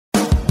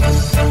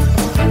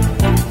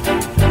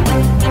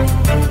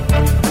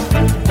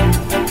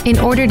In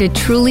order to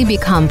truly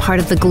become part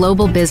of the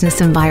global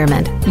business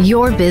environment,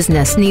 your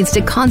business needs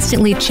to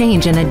constantly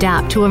change and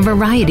adapt to a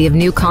variety of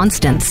new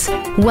constants.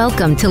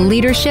 Welcome to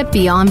Leadership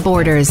Beyond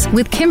Borders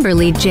with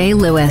Kimberly J.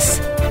 Lewis.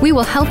 We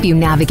will help you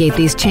navigate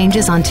these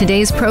changes on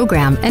today's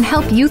program and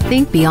help you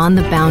think beyond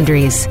the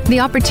boundaries. The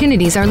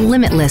opportunities are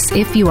limitless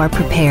if you are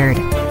prepared.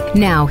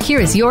 Now, here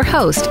is your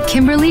host,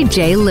 Kimberly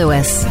J.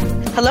 Lewis.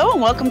 Hello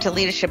and welcome to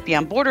Leadership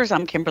Beyond Borders.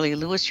 I'm Kimberly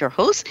Lewis, your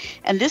host,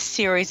 and this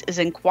series is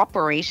in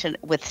cooperation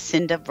with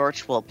Cinda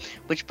Virtual,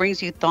 which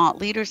brings you thought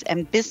leaders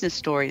and business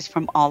stories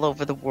from all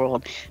over the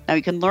world. Now,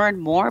 you can learn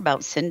more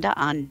about Cinda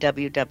on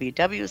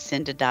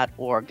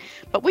www.cinda.org.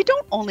 But we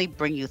don't only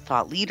bring you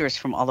thought leaders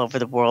from all over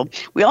the world,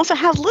 we also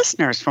have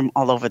listeners from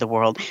all over the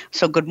world.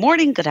 So good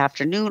morning, good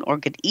afternoon, or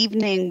good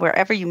evening,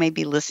 wherever you may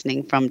be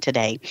listening from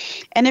today.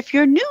 And if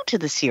you're new to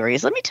the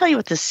series, let me tell you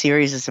what this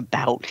series is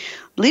about.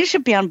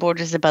 Leadership Beyond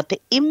Borders is about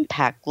the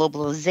impact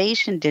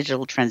globalization,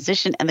 digital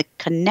transition, and the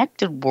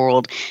connected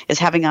world is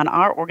having on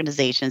our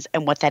organizations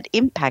and what that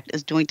impact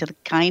is doing to the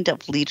kind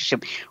of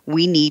leadership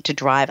we need to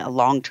drive a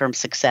long-term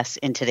success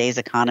in today's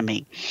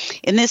economy.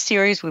 In this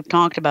series, we've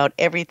talked about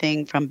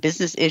everything from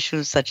business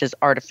issues such as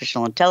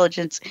artificial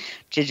intelligence,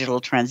 digital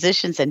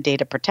transitions, and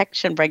data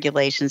protection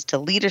regulations to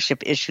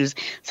leadership issues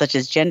such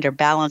as gender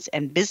balance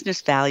and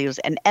business values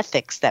and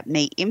ethics that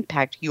may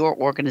impact your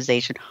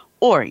organization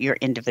or your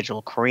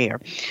individual career.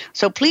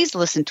 So please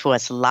listen to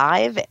us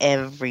live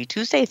every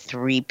Tuesday,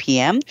 3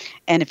 p.m.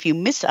 And if you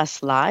miss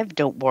us live,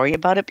 don't worry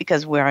about it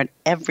because we're on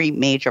every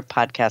major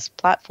podcast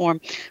platform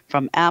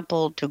from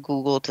Apple to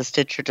Google to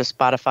Stitcher to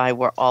Spotify.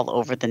 We're all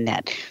over the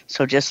net.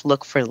 So just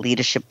look for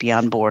Leadership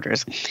Beyond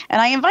Borders.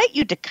 And I invite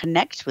you to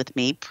connect with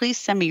me. Please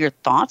send me your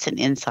thoughts and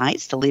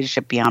insights to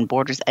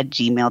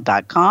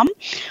leadershipbeyondborders@gmail.com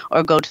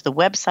or go to the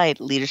website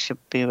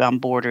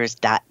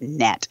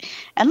leadershipbeyondborders.net.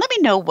 And let me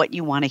know what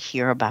you want to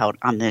hear about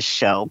on this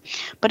show.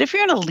 But if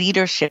you're in a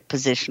leadership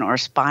position or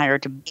aspire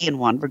to be in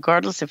one,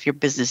 regardless if your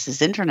business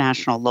is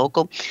international or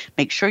local,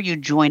 make sure you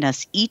join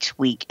us each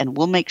week and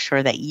we'll make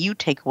sure that you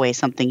take away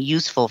something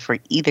useful for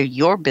either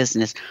your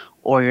business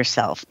or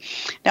yourself.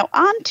 Now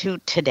on to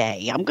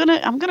today. I'm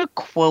gonna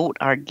quote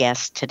our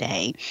guest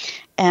today.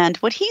 And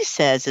what he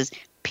says is,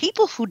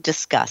 people who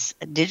discuss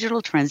a digital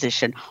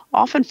transition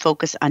often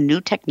focus on new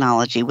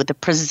technology with the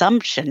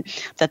presumption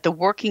that the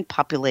working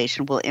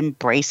population will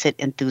embrace it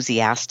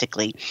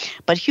enthusiastically.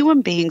 But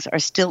human beings are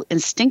still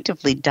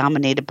instinctively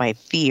dominated by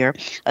fear,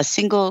 a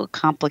single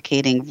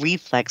complicating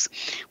reflex,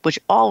 which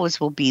always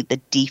will be the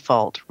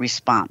default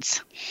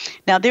response.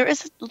 Now, there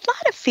is a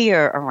lot of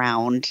fear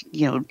around,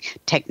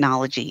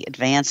 technology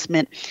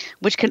advancement,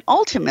 which can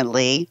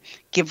ultimately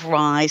give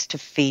rise to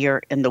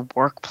fear in the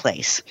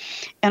workplace.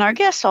 And our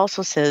guest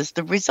also says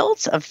the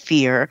results of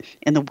fear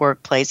in the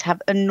workplace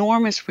have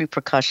enormous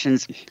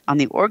repercussions on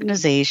the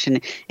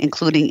organization,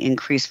 including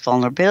increased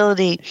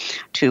vulnerability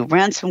to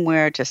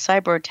ransomware, to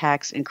cyber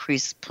attacks,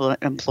 increased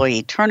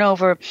employee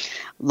turnover,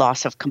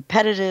 loss of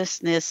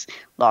competitiveness,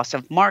 loss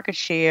of market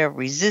share,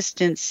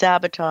 resistance,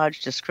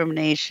 sabotage,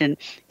 discrimination,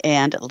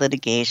 and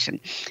litigation.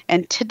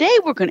 And today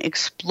we're going to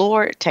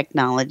explore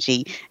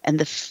technology and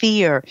the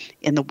fear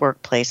in the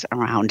workplace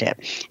around it.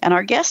 And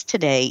our guest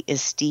today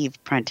is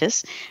Steve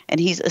Prentice,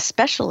 and he's a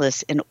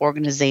specialist in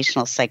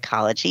organizational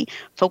psychology,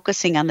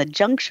 focusing on the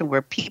junction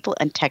where people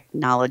and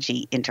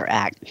technology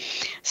interact.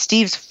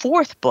 Steve's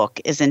fourth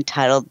book is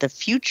entitled The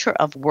Future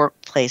of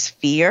Workplace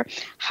Fear: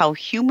 How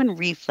Human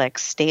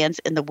Reflex Stands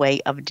in the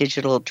Way of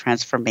Digital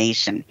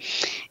Transformation.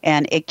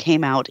 And it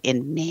came out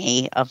in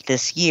May of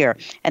this year.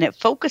 And it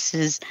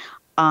focuses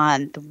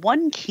on the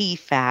one key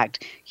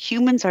fact: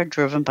 humans are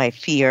driven by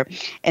fear,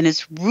 and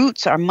its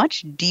roots are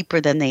much deeper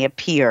than they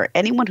appear.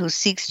 Anyone who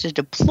seeks to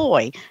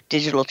deploy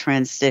digital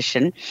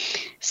transition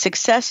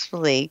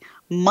successfully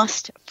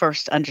must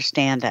first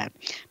understand that.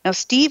 Now,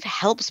 Steve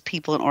helps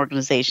people and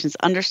organizations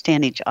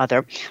understand each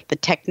other, the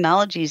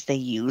technologies they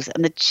use,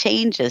 and the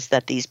changes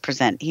that these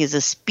present. He is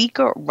a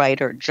speaker,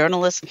 writer,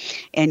 journalist,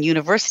 and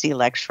university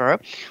lecturer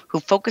who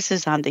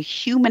focuses on the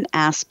human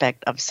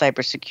aspect of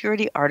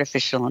cybersecurity,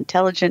 artificial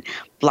intelligence,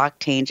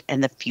 blockchain,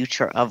 and the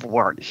future of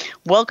work.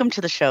 Welcome to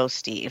the show,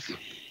 Steve.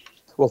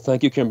 Well,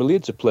 thank you, Kimberly.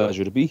 It's a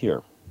pleasure to be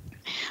here.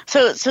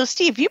 So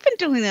Steve, you've been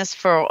doing this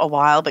for a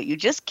while, but you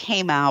just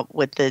came out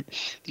with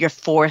your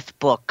fourth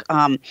book.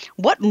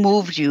 What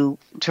moved you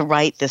to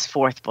write this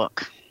fourth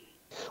book?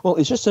 Well,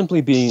 it's just simply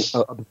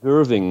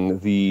observing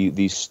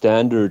the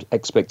standard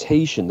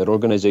expectation that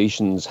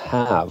organizations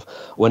have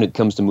when it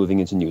comes to moving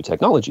into new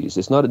technologies.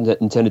 It's not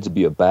intended to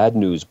be a bad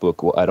news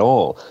book at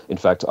all. In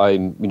fact,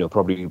 I'm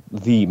probably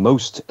the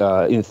most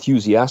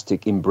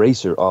enthusiastic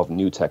embracer of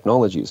new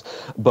technologies.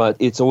 But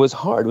it's always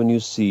hard when you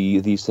see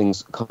these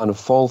things kind of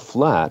fall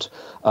flat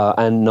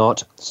and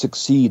not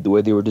succeed the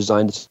way they were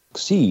designed to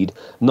succeed,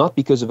 not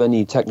because of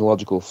any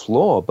technological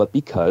flaw, but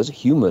because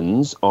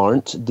humans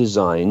aren't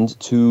designed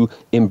to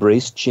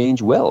embrace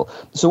change well.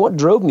 So what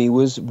drove me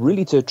was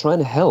really to try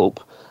and help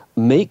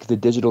make the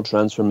digital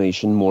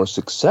transformation more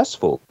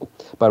successful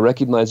by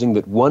recognizing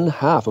that one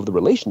half of the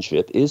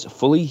relationship is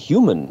fully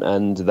human,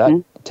 and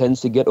that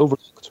tends to get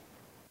overlooked.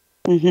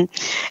 Mm-hmm.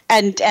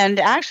 And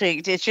actually,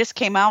 it just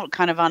came out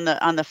kind of on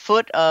the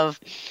foot of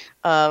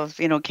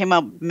came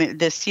out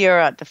this year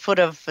at the foot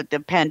of the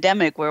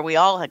pandemic, where we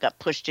all got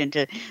pushed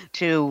into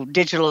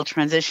digital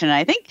transition.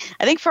 I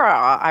think for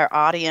our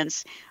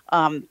audience,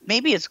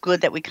 maybe it's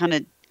good that we kind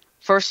of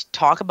first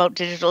talk about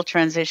digital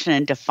transition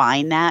and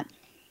define that.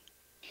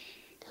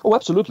 Oh,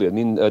 absolutely. I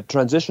mean,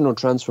 transition or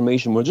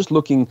transformation, we're just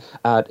looking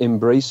at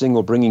embracing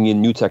or bringing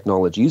in new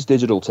technologies,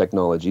 digital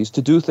technologies,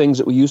 to do things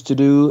that we used to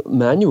do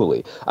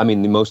manually. I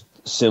mean, the most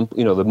simple,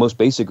 the most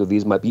basic of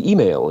these might be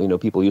email.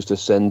 People used to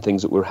send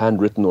things that were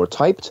handwritten or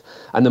typed,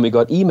 and then we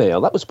got email.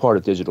 That was part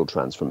of digital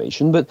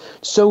transformation, but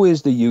so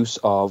is the use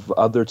of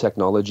other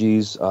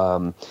technologies.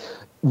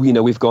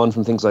 We've gone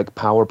from things like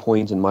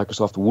PowerPoint and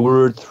Microsoft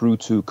Word through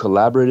to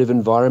collaborative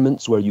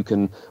environments where you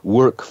can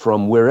work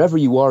from wherever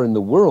you are in the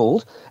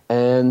world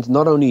and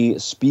not only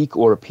speak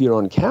or appear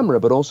on camera,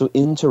 but also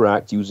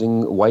interact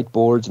using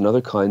whiteboards and other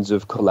kinds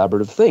of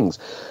collaborative things.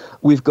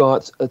 We've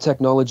got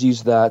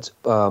technologies that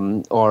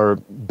are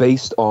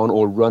based on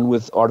or run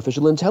with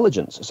artificial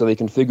intelligence, so they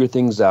can figure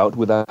things out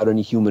without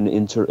any human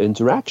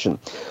interaction.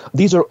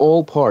 These are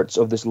all parts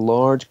of this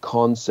large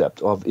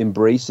concept of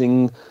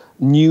embracing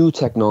new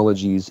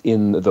technologies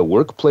in the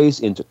workplace,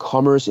 into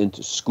commerce,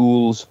 into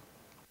schools,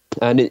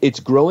 and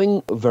it's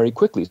growing very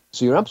quickly.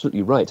 So you're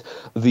absolutely right.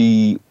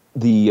 The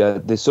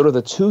sort of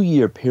the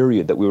 2-year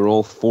period that we were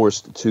all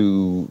forced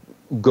to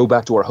go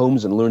back to our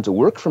homes and learn to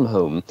work from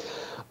home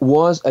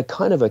was a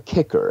kind of a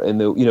kicker. And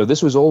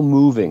this was all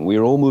moving. We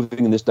were all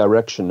moving in this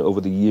direction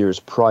over the years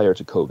prior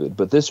to COVID.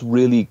 But this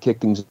really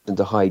kicked things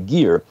into high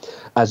gear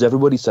as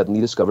everybody suddenly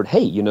discovered,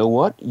 hey, you know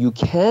what? You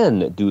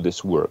can do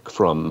this work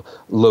from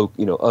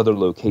other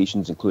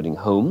locations, including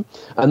home.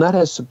 And that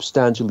has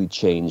substantially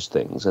changed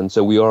things. And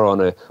so we are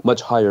on a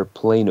much higher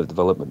plane of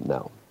development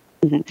now.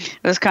 Mm-hmm.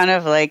 It was kind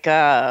of like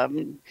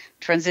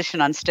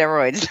transition on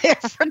steroids there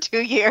for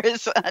 2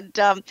 years, and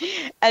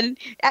when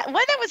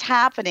that was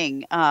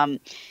happening,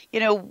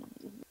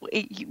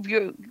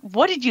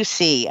 what did you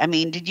see? I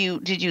mean, did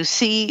you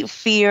see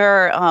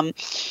fear,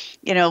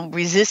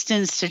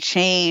 resistance to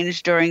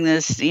change during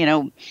this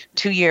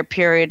 2-year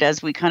period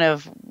as we kind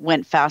of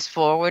went fast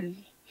forward?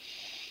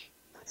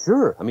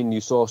 Sure. I mean,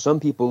 you saw some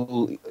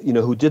people,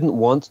 who didn't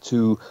want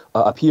to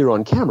appear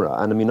on camera.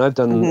 And I mean, I've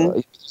done,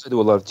 I do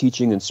a lot of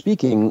teaching and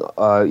speaking.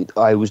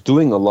 I was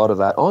doing a lot of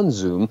that on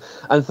Zoom.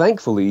 And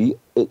thankfully,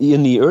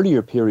 in the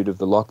earlier period of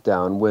the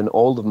lockdown, when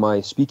all of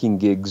my speaking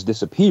gigs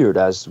disappeared,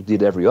 as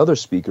did every other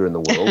speaker in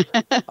the world,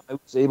 I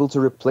was able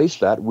to replace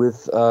that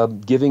with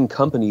giving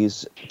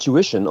companies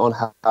tuition on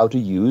how to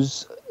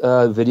use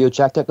video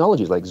chat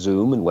technologies like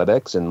Zoom and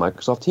WebEx and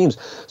Microsoft Teams.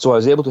 So I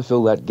was able to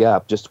fill that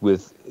gap just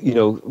with,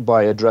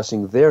 by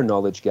addressing their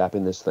knowledge gap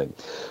in this thing.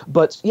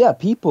 But yeah,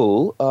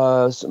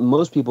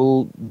 most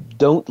people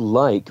don't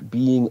like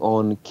being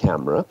on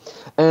camera.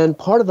 And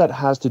part of that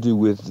has to do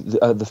with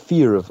the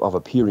fear of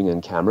appearing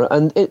in camera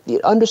and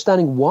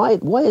understanding why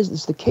is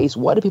this the case?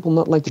 Why do people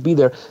not like to be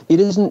there? It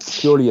isn't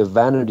purely a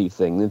vanity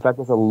thing. In fact,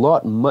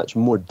 there's much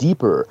more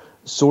deeper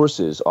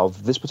sources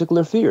of this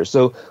particular fear.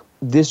 So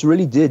this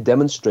really did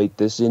demonstrate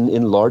this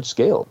in large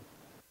scale.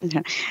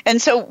 Okay.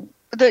 And so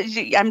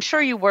I'm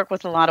sure you work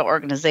with a lot of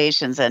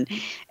organizations, and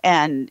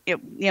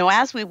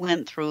as we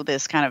went through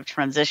this kind of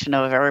transition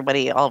of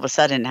everybody all of a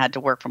sudden had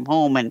to work from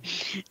home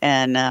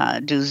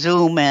and do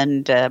Zoom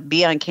and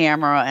be on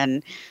camera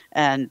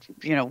and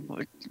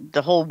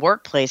the whole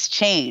workplace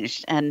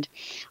changed. And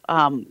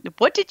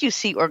what did you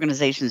see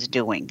organizations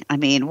doing? I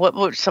mean, what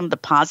were some of the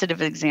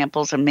positive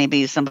examples and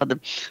maybe some of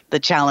the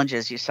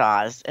challenges you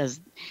saw as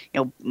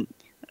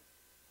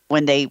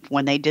when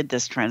they did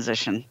this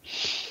transition?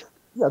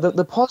 Yeah,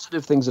 the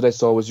positive things that I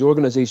saw was the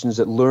organizations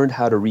that learned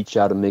how to reach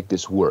out and make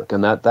this work.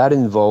 And that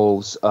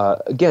involves,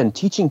 again,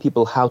 teaching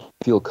people how to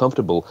feel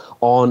comfortable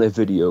on a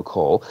video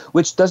call,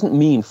 which doesn't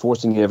mean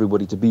forcing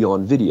everybody to be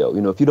on video.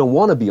 If you don't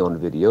want to be on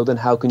video, then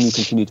how can you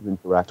continue to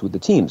interact with the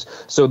teams?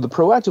 So the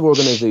proactive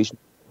organization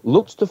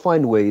looked to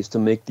find ways to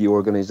make the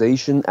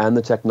organization and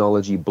the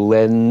technology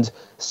blend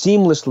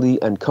seamlessly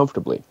and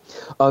comfortably.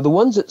 The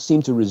ones that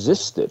seemed to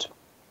resist it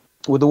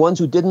were the ones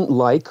who didn't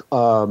like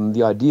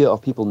the idea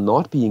of people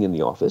not being in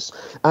the office,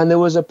 and there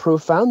was a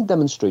profound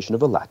demonstration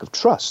of a lack of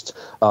trust.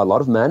 A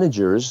lot of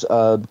managers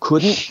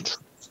couldn't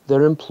trust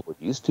their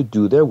employees to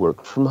do their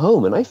work from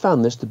home, and I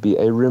found this to be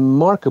a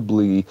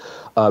remarkably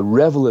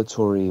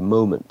revelatory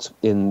moment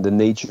in the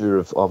nature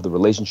of the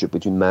relationship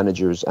between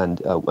managers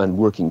and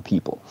working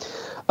people.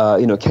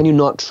 Can you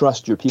not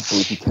trust your people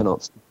if you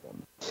cannot see them?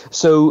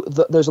 So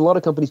there's a lot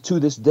of companies to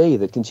this day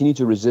that continue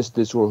to resist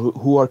this, or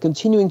who are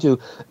continuing to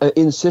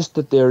insist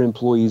that their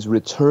employees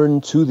return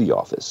to the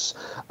office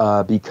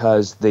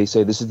because they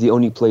say this is the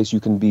only place you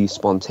can be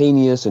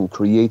spontaneous and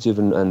creative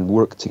and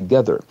work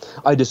together.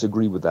 I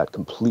disagree with that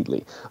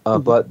completely.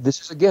 But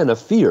this is, again, a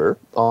fear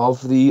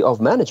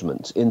of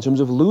management in terms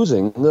of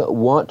losing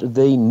what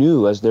they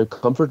knew as their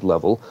comfort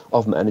level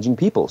of managing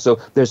people.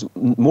 So there's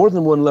more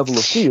than one level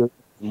of fear,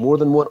 more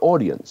than one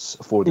audience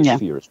for this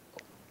fear.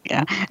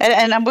 Yeah,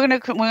 and we're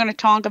gonna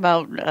talk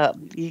about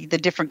the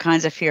different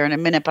kinds of fear in a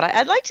minute, but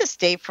I'd like to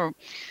stay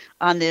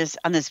on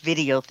this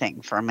video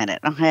thing for a minute,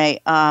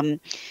 okay?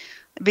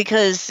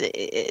 Because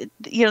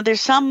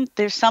there's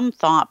some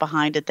thought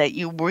behind it that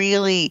you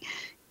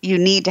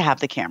need to have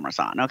the cameras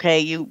on, okay?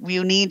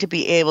 You need to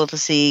be able to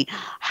see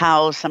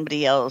how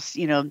somebody else,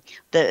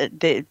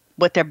 the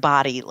what their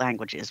body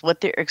language is,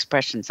 what their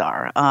expressions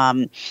are,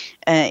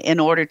 in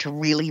order to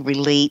really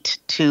relate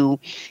to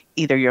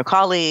either your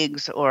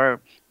colleagues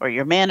or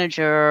your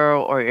manager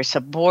or your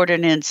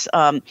subordinates.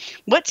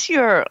 What's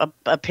your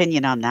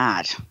opinion on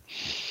that?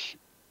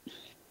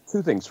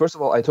 Two things. First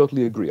of all, I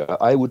totally agree.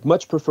 I would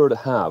much prefer to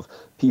have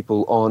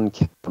people on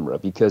camera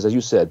because, as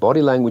you said,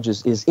 body language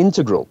is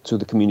integral to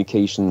the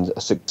communication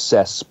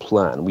success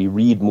plan. We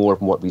read more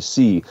from what we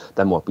see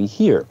than what we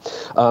hear.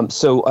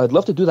 So I'd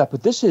love to do that,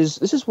 but this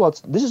is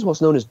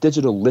what's known as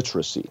digital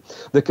literacy,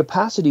 the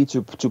capacity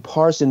to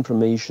parse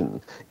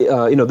information.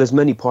 There's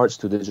many parts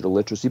to digital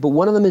literacy, but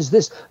one of them is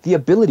this: the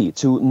ability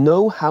to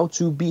know how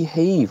to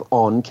behave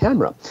on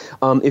camera.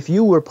 If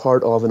you were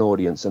part of an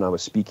audience and I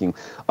was speaking,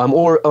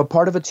 or a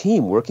part of a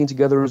team working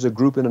together as a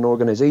group in an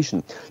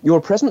organization, your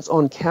presence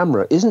on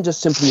camera isn't just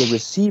simply a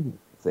receiving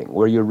thing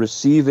where you're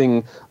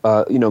receiving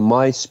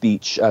my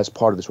speech as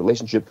part of this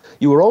relationship.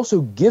 You are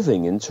also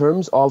giving in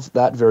terms of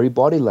that very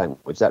body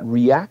language, that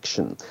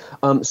reaction.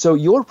 So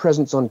your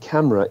presence on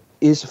camera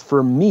is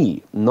for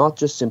me, not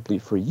just simply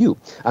for you.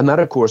 And that,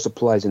 of course,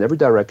 applies in every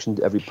direction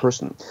to every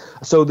person.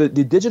 So the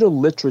digital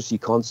literacy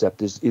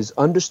concept is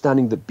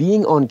understanding that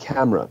being on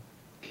camera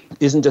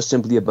isn't just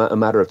simply a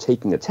matter of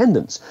taking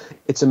attendance.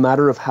 It's a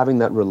matter of having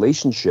that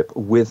relationship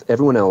with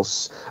everyone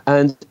else.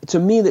 And to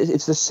me,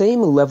 it's the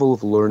same level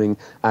of learning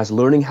as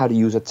learning how to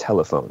use a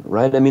telephone,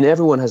 right? I mean,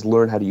 everyone has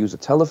learned how to use a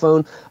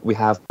telephone. We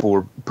have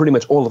for pretty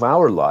much all of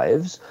our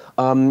lives.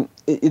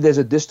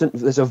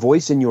 There's a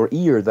voice in your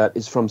ear that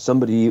is from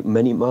somebody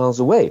many miles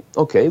away.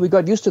 Okay, we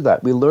got used to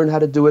that. We learned how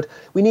to do it.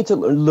 We need to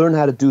learn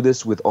how to do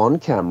this with on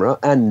camera.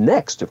 And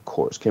next, of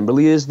course,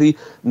 Kimberly, is the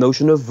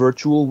notion of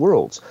virtual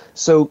worlds.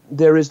 So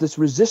there is this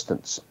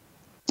resistance.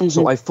 Mm-hmm.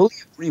 So I fully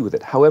agree with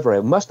it. However,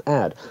 I must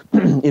add,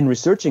 in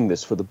researching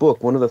this for the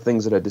book, one of the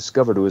things that I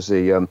discovered was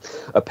a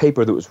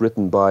paper that was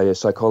written by a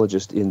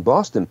psychologist in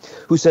Boston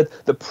who said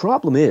the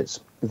problem is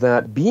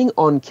that being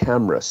on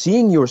camera,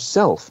 seeing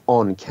yourself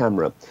on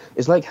camera,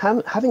 is like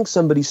having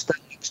somebody stand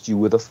next to you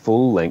with a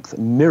full-length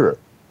mirror.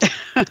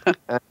 And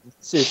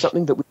this is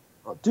something that we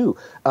cannot do.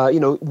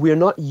 We're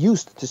not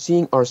used to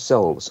seeing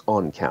ourselves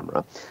on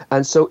camera.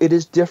 And so it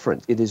is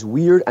different. It is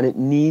weird, and it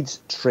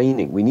needs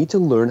training. We need to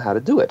learn how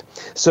to do it.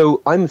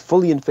 So I'm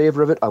fully in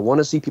favor of it. I want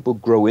to see people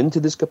grow into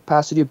this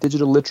capacity of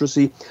digital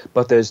literacy,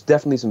 but there's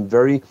definitely some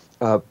very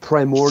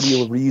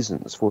primordial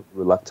reasons for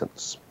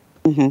reluctance.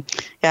 Mm-hmm.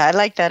 Yeah, I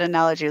like that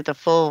analogy of the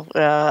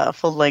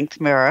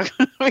full-length mirror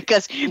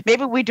because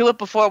maybe we do it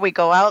before we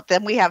go out,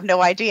 then we have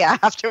no idea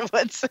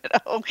afterwards.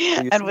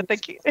 And with the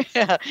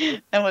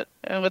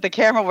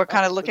camera, we're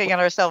kind of looking at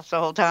ourselves the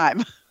whole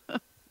time.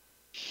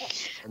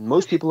 And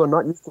most people are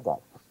not used to that.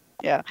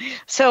 Yeah.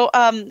 So,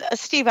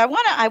 Steve, I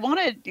want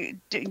to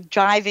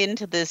dive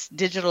into this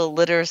digital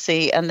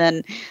literacy and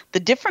then the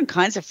different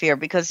kinds of fear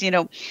because,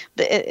 as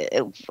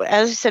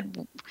I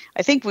said,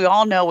 I think we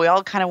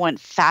all kind of went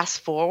fast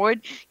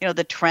forward,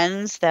 the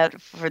trends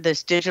that for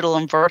this digital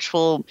and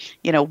virtual,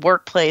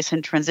 workplace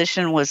and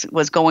transition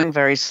was going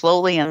very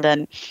slowly and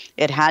then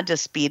it had to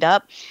speed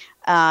up.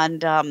 And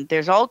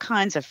there's all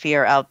kinds of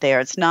fear out there.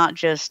 It's not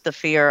just the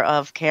fear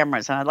of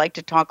cameras. And I'd like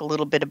to talk a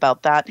little bit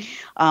about that.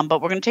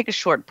 But we're going to take a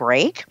short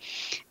break.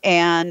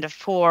 And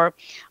for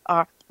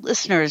our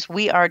listeners,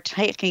 we are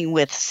taking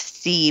with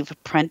Steve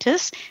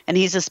Prentice, and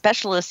he's a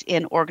specialist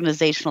in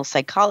organizational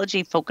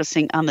psychology,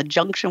 focusing on the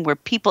junction where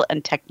people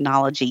and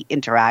technology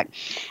interact.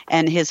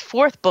 And his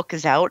fourth book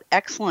is out,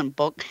 excellent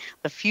book,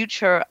 The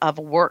Future of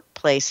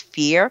Workplace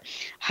Fear,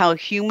 How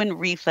Human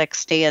Reflex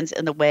Stands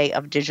in the Way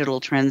of Digital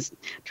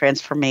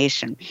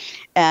Transformation.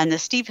 And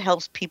Steve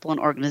helps people and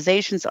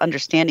organizations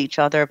understand each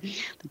other,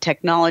 the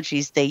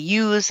technologies they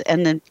use,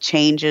 and the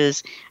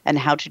changes and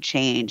how to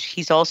change.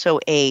 He's also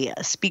a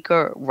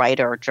speaker,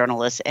 writer,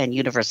 journalist, and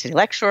university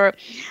lecturer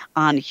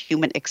on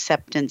human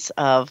acceptance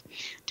of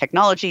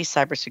technology,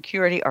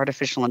 cybersecurity,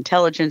 artificial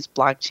intelligence,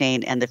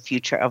 blockchain, and the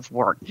future of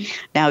work.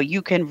 Now,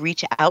 you can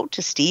reach out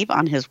to Steve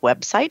on his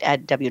website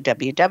at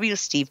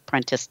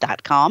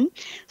www.steveprentice.com.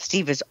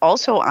 Steve is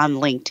also on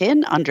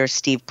LinkedIn under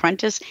Steve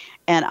Prentice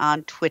and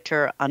on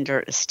Twitter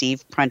under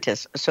Steve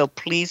Prentice. So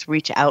please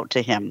reach out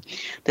to him.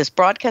 This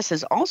broadcast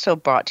is also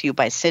brought to you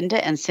by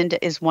Cinda, and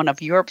Cinda is one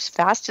of Europe's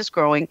fastest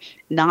growing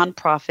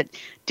nonprofit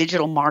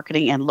digital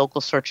marketing and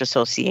local search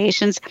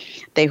associations.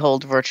 They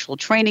hold virtual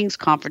trainings,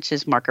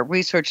 conferences, market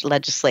research,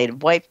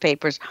 legislative white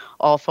papers,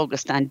 all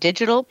focused on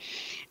digital.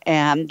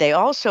 And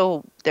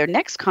their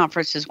next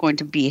conference is going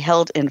to be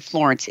held in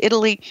Florence,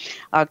 Italy,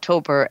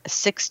 October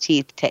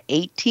 16th to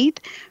 18th.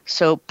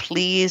 So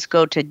please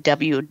go to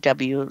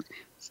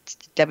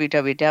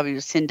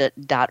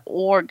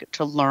www.cinda.org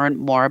to learn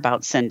more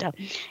about Cinda.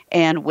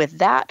 And with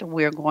that,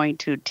 we're going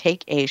to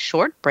take a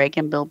short break,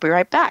 and we'll be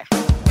right back.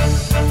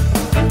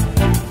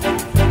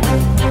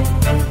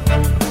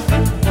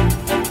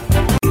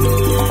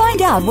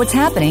 Find out what's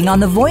happening on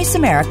the Voice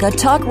America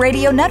Talk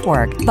Radio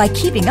Network by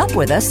keeping up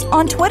with us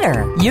on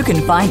Twitter. You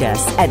can find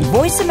us at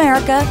Voice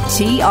America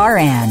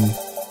TRN.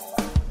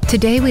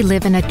 Today we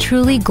live in a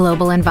truly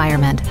global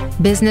environment.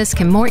 Business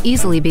can more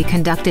easily be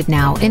conducted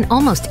now in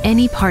almost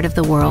any part of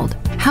the world.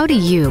 How do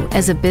you,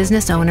 as a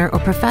business owner or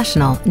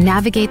professional,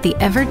 navigate the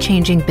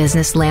ever-changing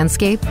business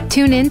landscape?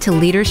 Tune in to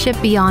Leadership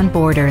Beyond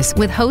Borders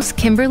with host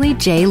Kimberly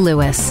J.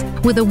 Lewis.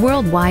 With a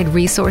worldwide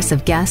resource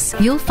of guests,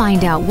 you'll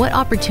find out what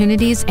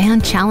opportunities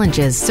and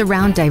challenges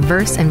surround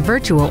diverse and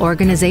virtual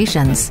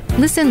organizations.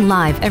 Listen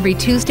live every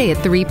Tuesday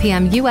at 3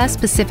 p.m. U.S.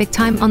 Pacific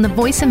Time on the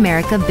Voice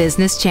America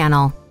Business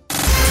Channel.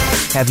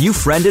 Have you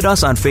friended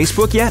us on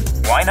Facebook yet?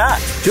 Why not?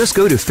 Just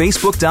go to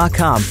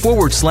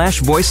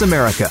facebook.com/Voice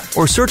America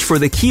or search for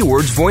the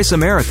keywords Voice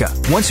America.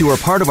 Once you are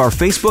part of our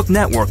Facebook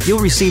network, you'll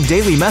receive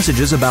daily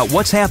messages about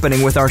what's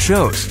happening with our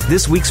shows,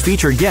 this week's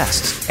featured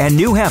guests, and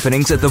new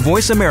happenings at the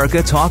Voice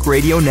America Talk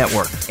Radio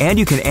Network. And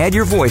you can add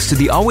your voice to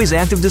the always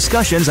active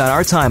discussions on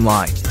our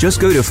timeline. Just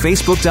go to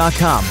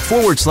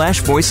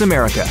facebook.com/Voice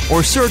America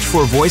or search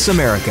for Voice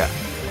America.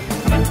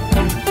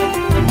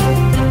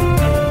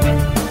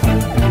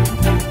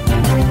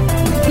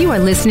 You are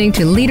listening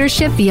to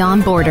Leadership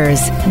Beyond Borders.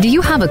 Do you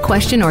have a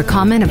question or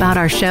comment about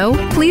our show?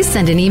 Please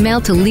send an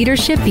email to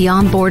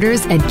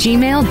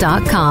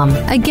leadershipbeyondborders@gmail.com.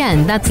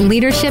 Again, that's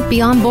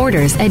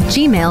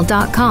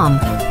leadershipbeyondborders@gmail.com.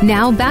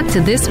 Now back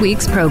to this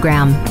week's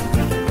program.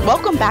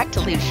 Welcome back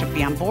to Leadership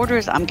Beyond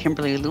Borders. I'm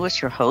Kimberly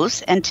Lewis, your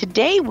host, and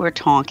today we're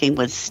talking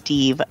with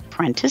Steve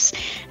Prentice,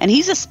 and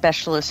he's a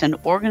specialist in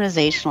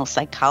organizational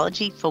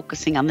psychology,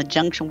 focusing on the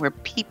junction where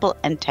people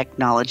and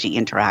technology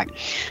interact.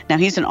 Now,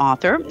 he's an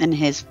author, and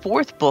his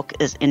fourth book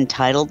is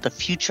entitled The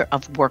Future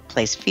of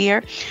Workplace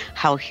Fear: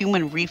 How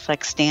Human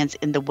Reflex Stands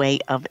in the Way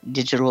of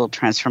Digital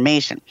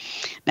Transformation.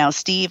 Now,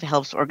 Steve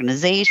helps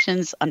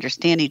organizations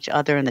understand each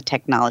other and the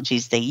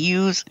technologies they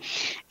use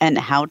and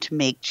how to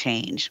make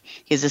change.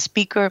 He's a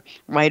speaker,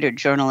 writer,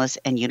 journalist,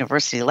 and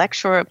university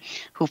lecturer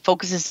who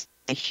focuses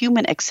on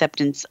human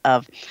acceptance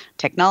of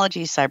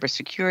technology,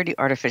 cybersecurity,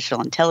 artificial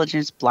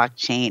intelligence,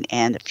 blockchain,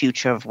 and the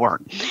future of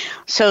work.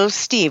 So,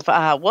 Steve,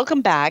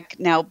 welcome back.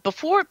 Now,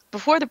 before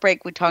the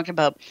break, we talked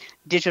about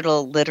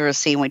digital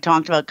literacy, and we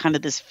talked about kind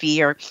of this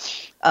fear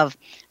of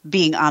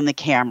being on the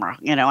camera,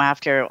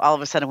 after all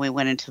of a sudden we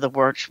went into the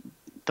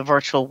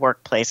virtual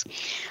workplace.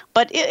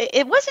 But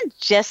it wasn't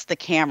just the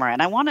camera.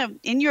 And I want to,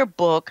 in your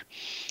book,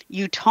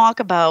 you talk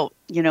about,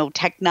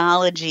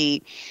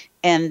 technology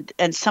and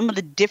some of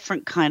the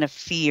different kind of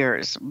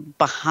fears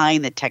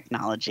behind the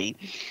technology.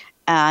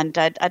 And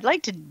I'd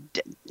like to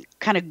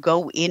kind of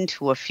go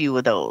into a few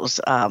of those,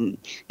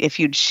 if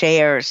you'd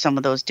share some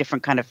of those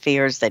different kind of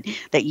fears that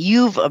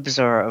you've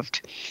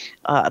observed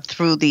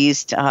through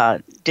these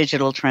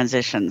digital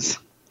transitions.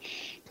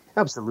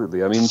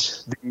 Absolutely. I mean,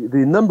 the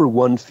number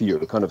one fear,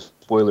 the kind of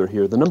spoiler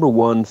here, the number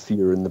one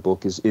fear in the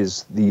book is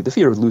the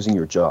fear of losing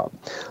your job.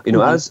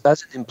 As an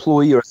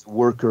employee or as a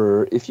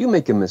worker, if you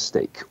make a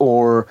mistake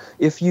or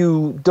if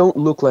you don't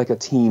look like a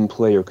team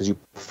player because you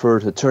prefer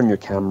to turn your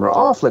camera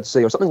off, let's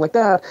say, or something like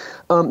that,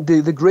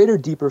 the greater,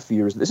 deeper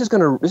fear is this is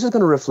going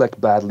to reflect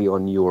badly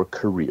on your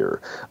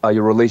career,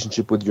 your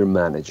relationship with your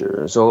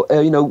manager. So,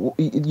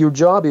 your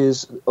job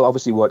is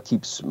obviously what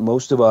keeps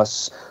most of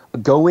us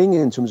going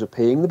in terms of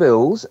paying the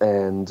bills,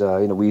 and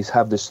we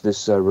have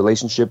this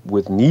relationship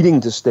with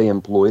needing to stay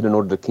employed in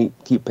order to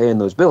keep paying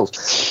those bills.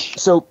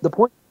 So the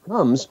point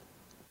comes,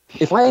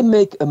 if I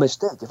make a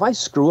mistake, if I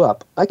screw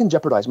up, I can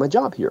jeopardize my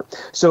job here.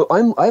 So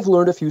I've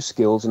learned a few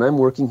skills, and I'm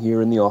working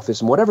here in the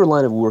office, in whatever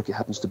line of work it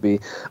happens to be.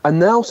 And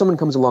now someone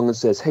comes along and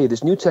says, hey,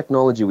 this new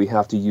technology we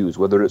have to use,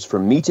 whether it's for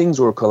meetings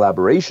or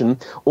collaboration,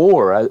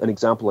 or an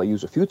example I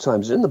use a few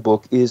times in the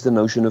book is the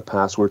notion of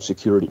password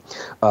security.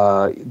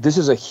 This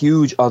is a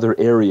huge other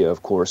area,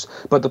 of course.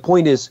 But the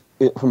point is,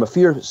 from a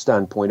fear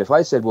standpoint, if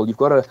I said, well, you've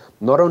got to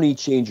not only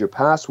change your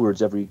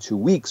passwords every 2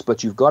 weeks,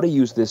 but you've got to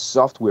use this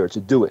software to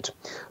do it,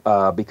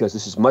 because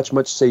this is much,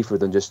 much safer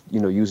than just,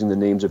 using the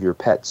names of your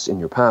pets in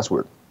your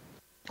password.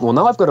 Well,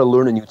 now I've got to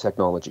learn a new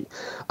technology.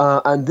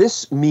 And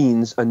this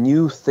means a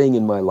new thing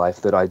in my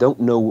life that I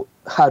don't know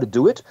how to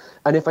do it.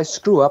 And if I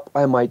screw up,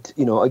 I might,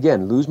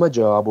 again, lose my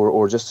job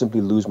or just simply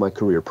lose my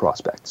career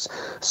prospects.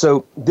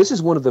 So this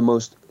is one of the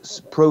most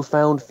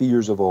profound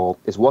fears of all,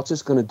 is what's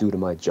this going to do to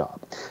my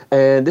job?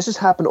 And this has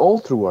happened all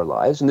through our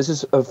lives. And this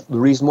is the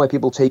reason why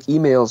people take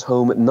emails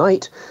home at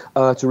night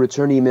to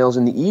return emails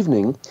in the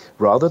evening,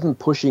 rather than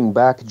pushing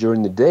back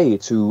during the day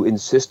to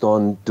insist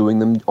on doing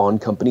them on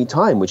company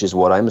time, which is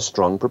what I'm a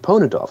strong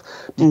proponent of.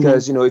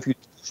 Because, if you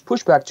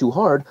push back too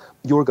hard,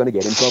 you're going to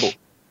get in trouble.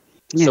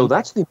 Yeah. So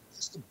that's the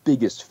the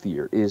biggest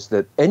fear, is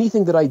that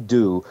anything that I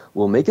do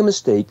will make a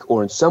mistake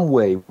or in some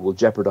way will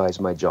jeopardize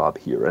my job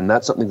here. And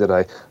that's something that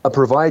I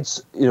provide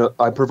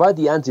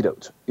the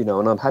antidote, and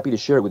I'm happy to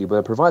share it with you, but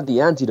I provide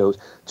the antidote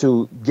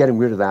to getting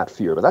rid of that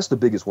fear. But that's the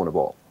biggest one of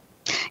all.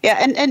 Yeah,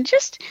 and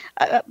just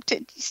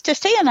to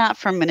stay on that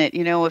for a minute,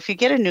 if you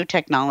get a new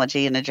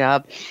technology in a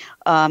job,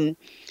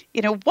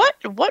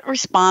 what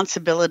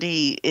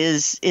responsibility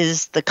is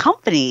the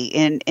company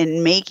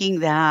in making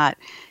that,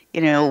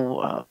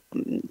 a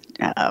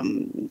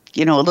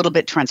little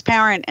bit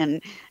transparent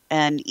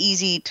and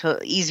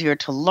easier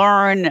to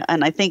learn?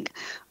 And I think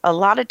a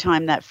lot of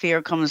time that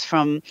fear comes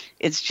from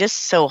it's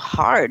just so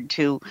hard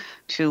to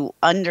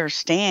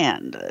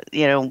understand.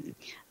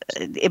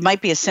 It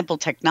might be a simple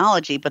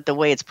technology, but the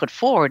way it's put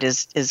forward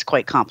is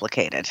quite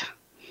complicated.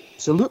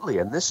 Absolutely.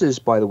 And this is,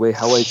 by the way,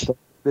 how I started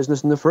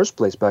business in the first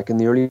place back in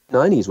the early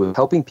 90s, with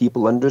helping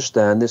people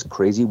understand this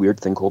crazy, weird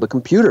thing called a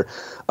computer.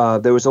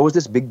 There was always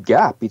this big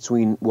gap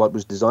between what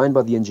was designed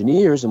by the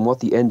engineers and what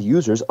the end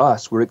users,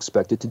 us, were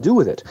expected to do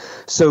with it.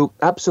 So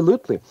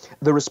absolutely,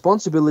 the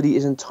responsibility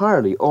is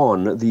entirely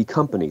on the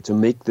company to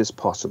make this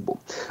possible.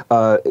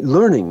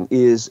 Learning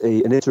is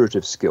an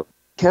iterative skill.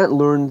 Can't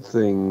learn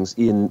things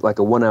in like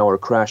a 1-hour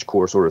crash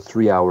course or a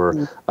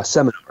 3-hour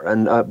seminar.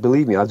 And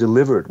believe me, I've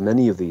delivered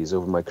many of these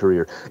over my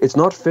career. It's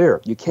not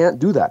fair. You can't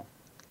do that.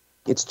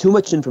 It's too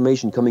much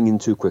information coming in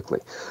too quickly.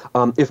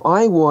 If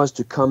I was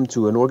to come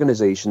to an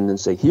organization and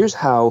say, here's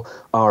how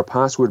our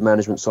password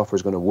management software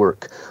is going to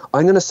work,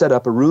 I'm going to set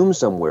up a room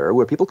somewhere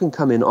where people can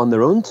come in on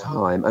their own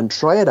time and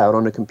try it out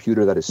on a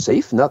computer that is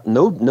safe.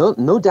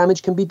 No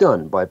damage can be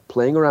done by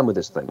playing around with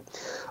this thing.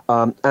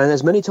 And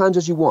as many times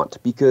as you want,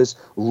 because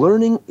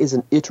learning is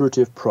an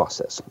iterative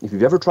process. If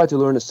you've ever tried to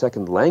learn a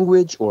second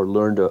language or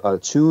learned a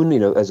tune,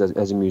 as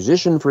a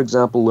musician, for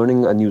example,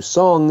 learning a new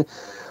song,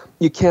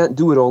 you can't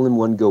do it all in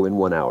one go in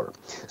 1 hour.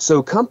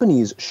 So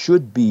companies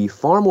should be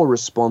far more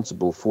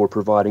responsible for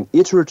providing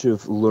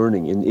iterative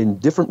learning in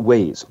different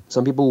ways.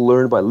 Some people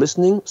learn by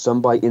listening,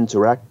 some by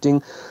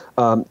interacting,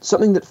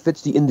 something that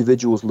fits the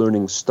individual's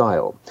learning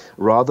style,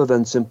 rather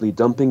than simply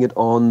dumping it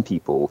on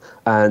people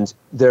and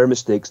their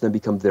mistakes then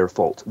become their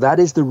fault.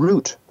 That is the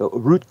root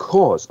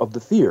cause of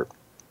the fear.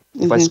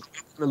 If I screw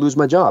up, I'm going to lose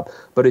my job.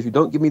 But if you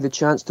don't give me the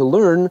chance to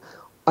learn,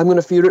 I'm going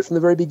to fear it from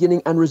the very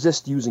beginning and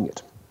resist using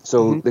it.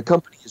 So the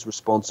company is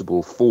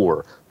responsible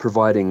for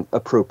providing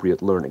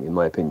appropriate learning, in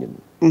my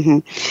opinion.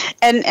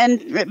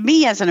 And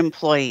me as an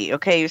employee,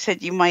 okay, you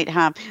said you might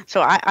have,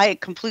 so I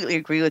completely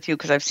agree with you,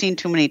 because I've seen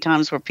too many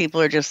times where people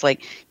are just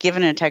like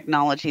given a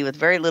technology with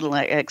very little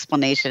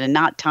explanation and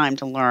not time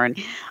to learn.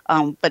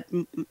 But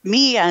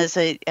me as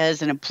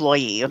an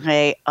employee,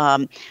 okay,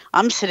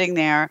 I'm sitting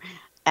there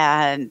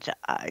and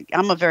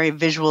I'm a very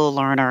visual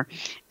learner,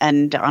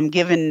 and I'm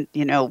given,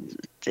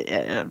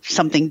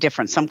 something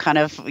different, some kind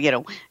of,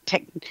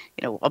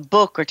 a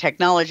book or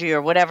technology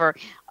or whatever.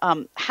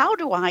 How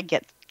do I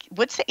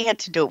what's the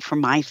antidote for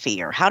my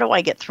fear? How do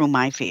I get through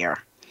my fear?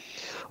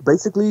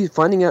 Basically,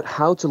 finding out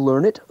how to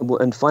learn it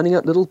and finding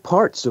out little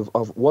parts of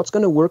what's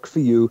going to work for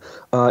you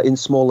in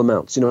small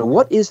amounts.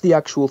 What is the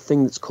actual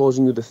thing that's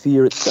causing you the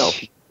fear itself?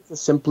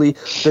 Simply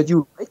that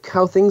you like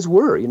how things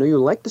were, you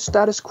like the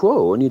status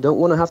quo and you don't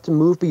want to have to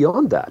move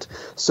beyond that.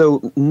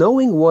 So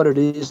knowing what it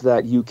is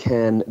that you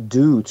can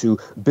do to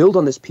build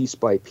on this piece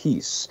by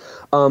piece,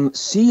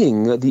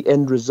 seeing the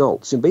end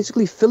results and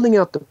basically filling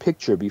out the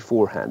picture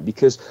beforehand,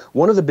 because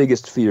one of the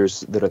biggest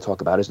fears that I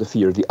talk about is the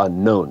fear of the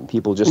unknown.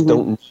 People just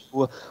don't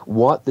know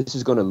what this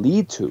is going to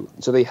lead to.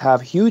 So they have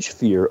huge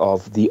fear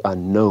of the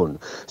unknown.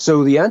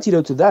 So the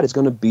antidote to that is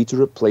going to be to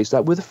replace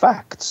that with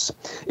facts.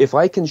 If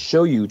I can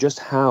show you just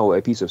how a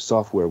piece of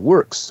software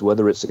works,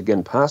 whether it's,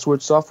 again,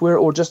 password software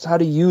or just how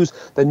to use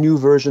the new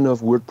version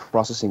of word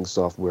processing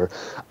software,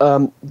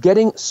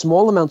 getting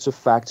small amounts of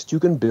facts that you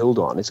can build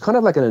on. It's kind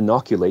of like an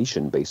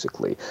inoculation,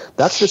 basically.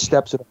 That's the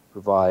steps that I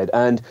provide.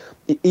 And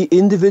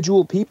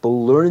individual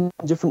people learn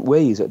in different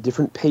ways, at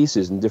different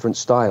paces and different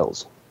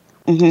styles.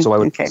 So I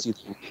would see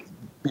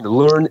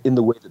learn in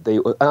the way that they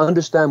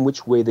understand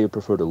which way they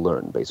prefer to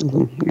learn,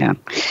 basically. Yeah.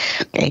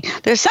 Okay.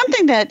 There's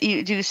something that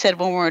you said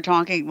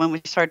when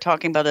we started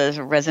talking about it as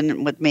a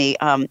resonant with me,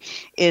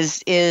 is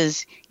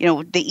the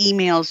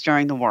emails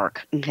during the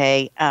work.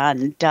 Okay.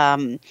 And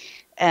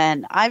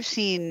I've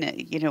seen,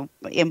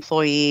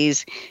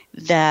 employees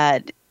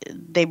that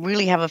they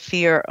really have a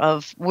fear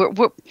of,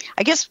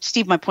 I guess,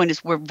 Steve, my point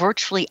is we're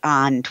virtually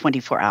on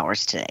 24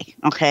 hours today.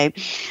 Okay.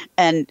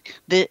 And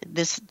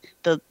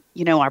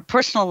our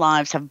personal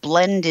lives have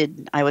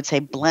blended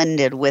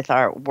with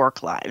our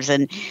work lives,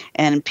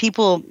 and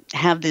people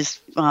have this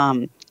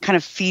kind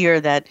of fear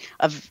that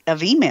of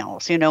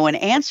emails, and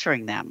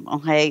answering them.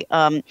 Okay,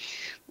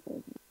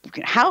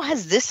 how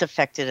has this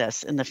affected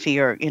us in the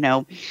fear,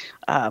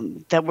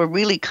 that we're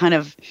really kind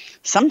of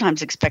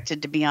sometimes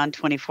expected to be on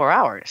 24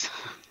 hours?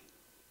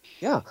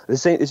 Yeah,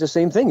 it's the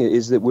same thing.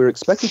 Is that we're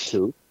expected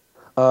to.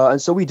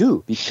 And so we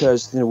do,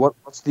 because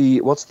what's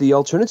the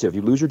alternative?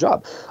 You lose your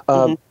job.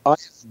 I've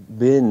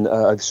been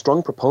a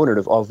strong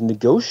proponent of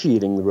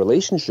negotiating the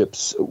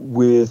relationships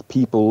with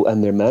people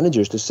and their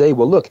managers to say,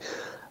 well, look,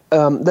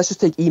 let's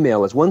just take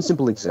email as one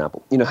simple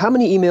example. How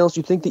many emails do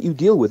you think that you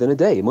deal with in a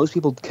day? Most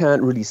people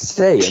can't really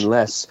say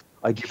unless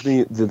I give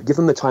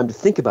them the time to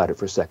think about it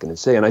for a second and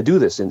say, and I do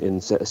this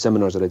in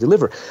seminars that I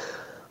deliver.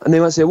 And they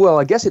might say, well,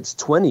 I guess it's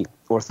 20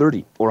 or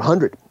 30 or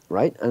 100,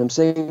 right? And I'm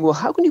saying, well,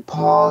 how can you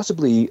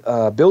possibly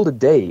build a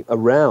day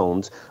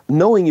around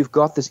knowing you've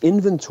got this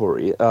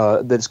inventory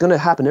that's going to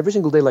happen every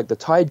single day, like the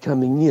tide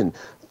coming in,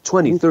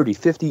 20, 30,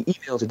 50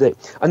 emails a day?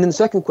 And then the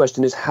second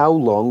question is, how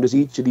long does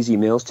each of these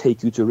emails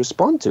take you to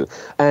respond to?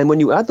 And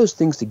when you add those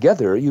things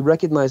together, you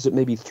recognize that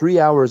maybe 3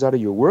 hours out of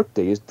your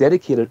workday is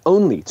dedicated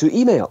only to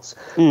emails.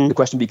 The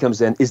question becomes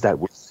then, is that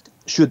worth it?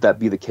 Should that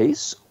be the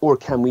case, or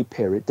can we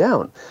pare it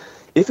down?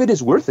 If it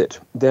is worth it,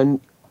 then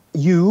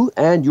you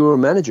and your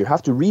manager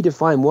have to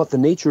redefine what the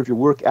nature of your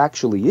work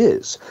actually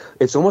is.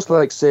 It's almost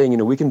like saying,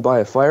 we can buy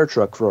a fire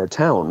truck for our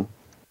town,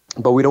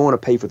 but we don't want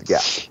to pay for the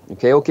gas.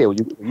 Okay, well,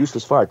 you're a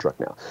useless fire truck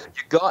now.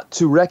 You got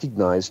to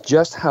recognize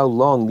just how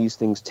long these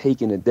things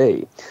take in a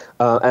day.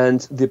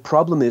 And the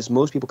problem is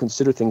most people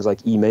consider things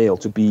like email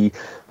to be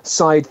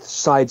side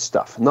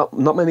stuff. Not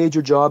my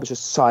major job, it's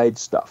just side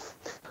stuff.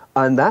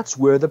 And that's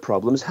where the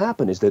problems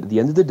happen, is that at the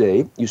end of the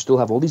day, you still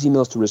have all these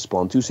emails to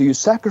respond to, so you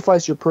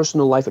sacrifice your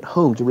personal life at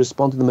home to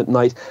respond to them at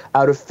night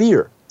out of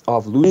fear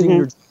of losing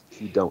your job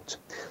if you don't.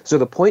 So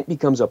the point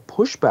becomes a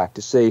pushback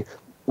to say,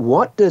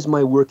 what does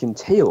my work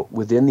entail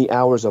within the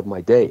hours of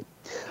my day?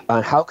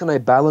 And how can I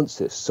balance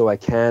this so I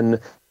can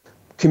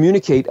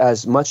communicate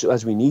as much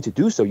as we need to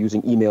do so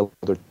using email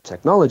and other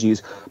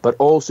technologies, but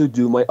also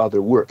do my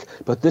other work?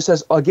 But this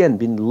has, again,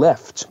 been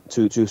left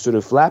to sort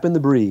of flap in the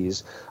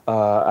breeze,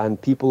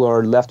 and people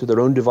are left to their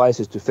own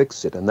devices to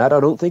fix it. And that I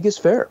don't think is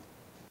fair.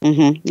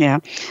 Yeah.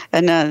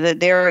 And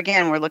there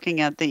again, we're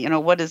looking at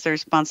what is the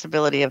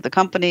responsibility of the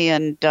company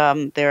and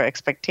their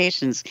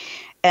expectations.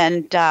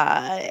 And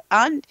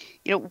I'm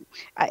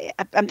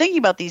thinking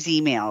about these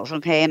emails,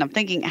 okay, and I'm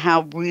thinking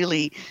how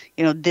really,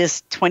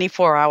 this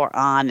 24-hour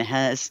on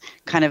has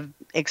kind of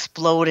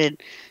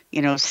exploded,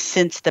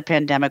 since the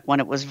pandemic when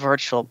it was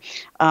virtual.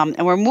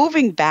 And we're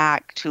moving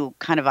back to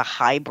kind of a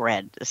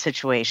hybrid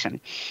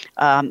situation.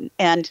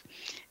 And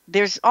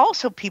there's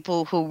also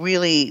people who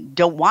really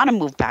don't want to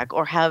move back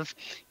or have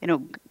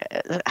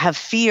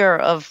fear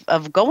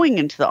of going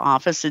into the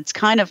office. It's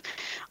kind of,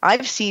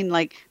 I've seen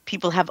like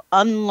people have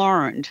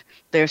unlearned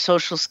their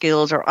social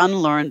skills or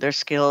unlearned their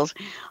skills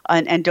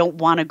and don't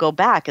want to go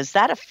back. Is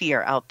that a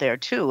fear out there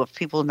too, of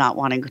people not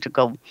wanting to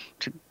go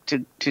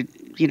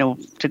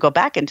to go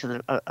back into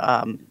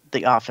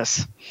the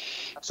office?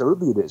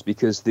 Absolutely it is,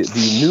 because the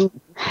new,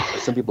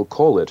 as some people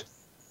call it,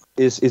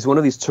 is one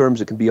of these terms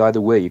that can be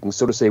either way. You can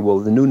sort of say, well,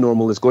 the new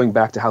normal is going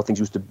back to how things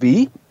used to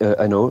be,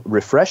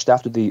 refreshed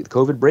after the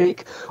COVID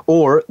break,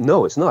 or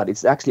no, it's not.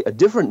 It's actually a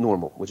different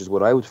normal, which is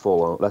what I would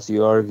fall on. That's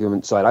the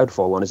argument side I would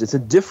fall on, is it's a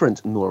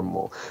different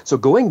normal. So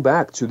going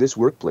back to this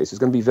workplace is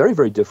going to be very,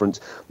 very different,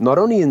 not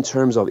only in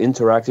terms of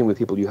interacting with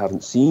people you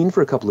haven't seen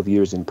for a couple of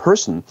years in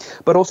person,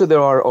 but also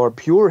there are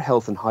pure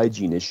health and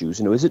hygiene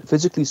issues. Is it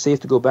physically safe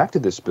to go back to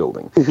this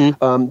building?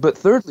 But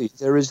thirdly,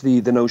 there is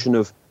the notion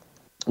of,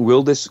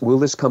 will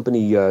this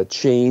company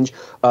change?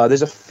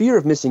 There's a fear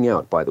of missing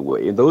out, by the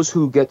way. And those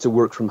who get to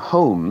work from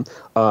home,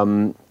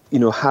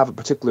 have a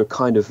particular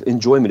kind of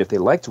enjoyment if they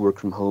like to work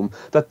from home,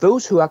 that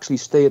those who actually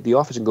stay at the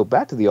office and go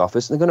back to the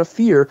office, they're going to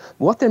fear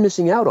what they're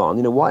missing out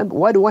on.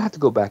 Why do I have to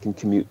go back and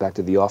commute back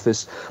to the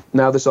office?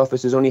 Now this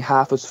office is only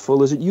half as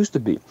full as it used to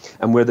be.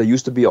 And where there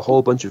used to be a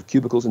whole bunch of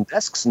cubicles and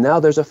desks, now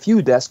there's a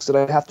few desks that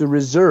I have to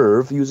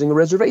reserve using a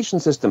reservation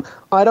system.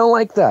 I don't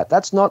like that.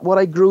 That's not what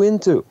I grew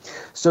into.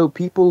 So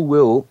people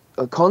will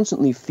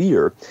constantly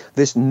fear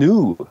the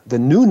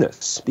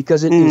newness,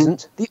 because it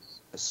isn't the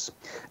office.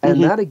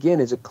 And that,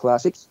 again, is a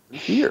classic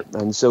fear.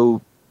 And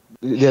so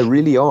they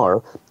really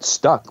are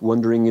stuck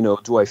wondering,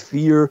 do I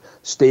fear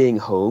staying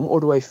home, or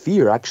do I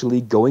fear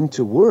actually going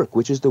to work,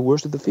 which is the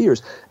worst of the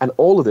fears? And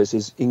all of this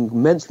is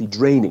immensely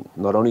draining,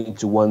 not only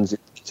to one's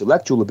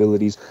intellectual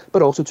abilities,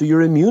 but also to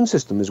your immune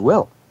system as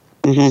well.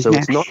 So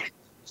it's not...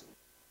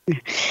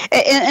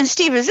 And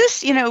Steve, is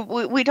this,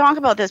 we talk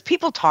about this,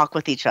 people talk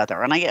with each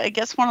other. And I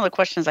guess one of the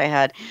questions I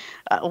had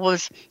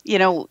was,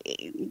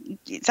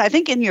 I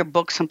think in your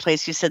book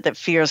someplace you said that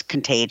fear is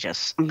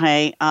contagious.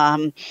 Okay.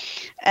 And,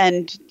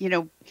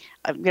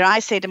 I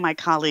say to my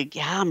colleague,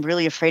 I'm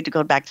really afraid to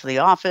go back to the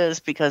office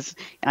because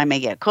I may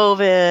get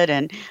COVID.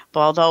 And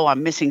although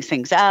I'm missing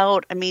things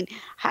out, I mean,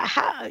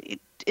 how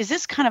is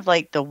this kind of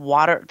like the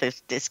water,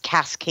 this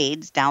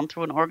cascades down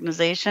through an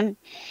organization?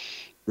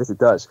 Yes, it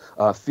does.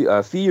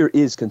 Fear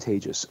is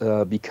contagious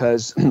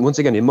because, once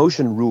again,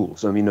 emotion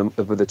rules. I mean,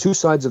 for the two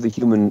sides of the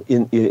human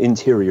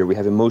interior, we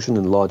have emotion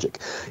and logic.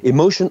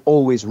 Emotion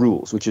always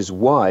rules, which is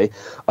why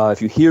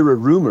if you hear a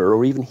rumor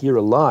or even hear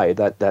a lie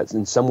that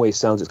in some way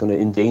sounds it's going to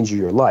endanger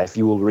your life,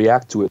 you will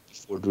react to it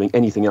before before doing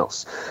anything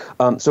else.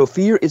 So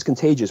fear is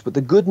contagious, but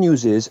the good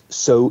news is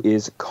so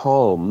is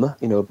calm.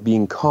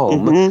 Being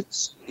calm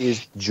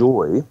is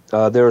joy.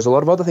 There's a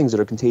lot of other things that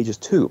are contagious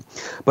too.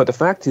 But the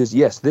fact is,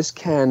 yes, this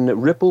can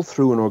ripple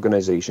through an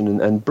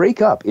organization and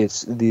break up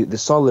the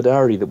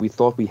solidarity that we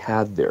thought we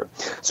had there.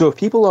 So if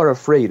people are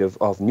afraid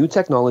of new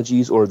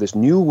technologies or this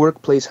new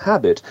workplace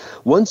habit,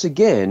 once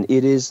again,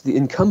 it is the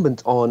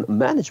incumbent on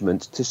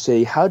management to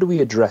say, how do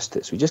we address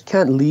this? We just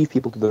can't leave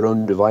people to their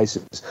own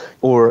devices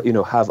or,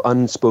 have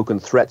unspoken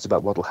threats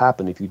about what will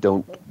happen if you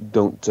don't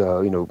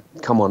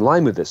come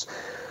online with this.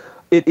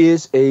 It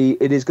is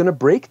going to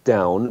break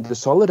down the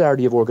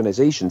solidarity of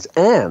organizations,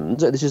 and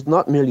this is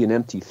not merely an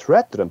empty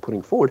threat that I'm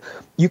putting forward.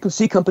 You can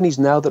see companies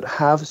now that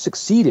have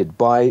succeeded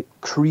by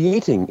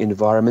creating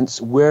environments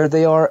where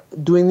they are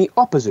doing the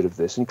opposite of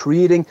this and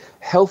creating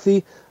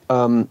healthy,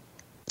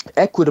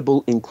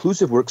 equitable,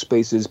 inclusive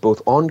workspaces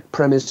both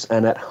on-premise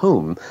and at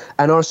home,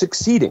 and are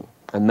succeeding.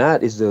 And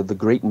that is the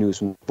great news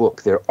from the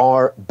book. There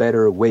are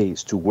better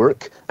ways to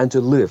work and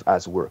to live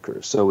as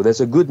workers. So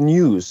there's a good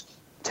news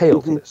tale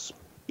to this.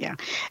 Yeah.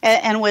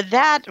 And with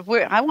that,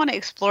 I want to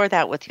explore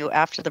that with you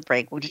after the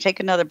break. We'll take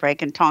another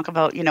break and talk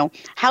about,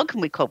 how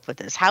can we cope with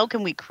this? How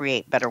can we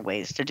create better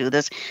ways to do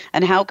this?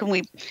 And how can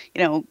we,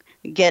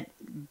 get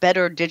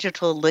better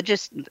digital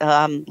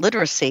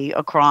literacy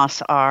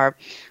across our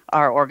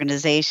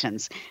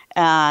organizations?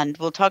 And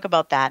we'll talk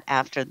about that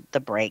after the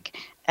break.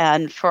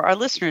 And for our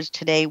listeners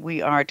today,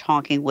 we are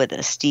talking with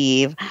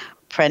Steve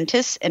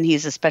Prentice, and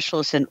he's a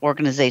specialist in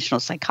organizational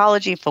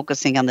psychology,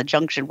 focusing on the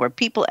junction where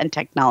people and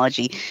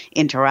technology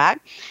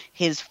interact.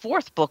 His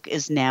fourth book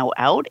is now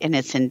out, and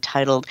it's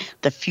entitled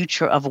The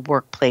Future of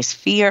Workplace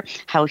Fear,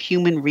 How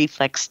Human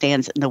Reflex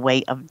Stands in the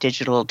Way of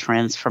Digital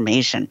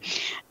Transformation.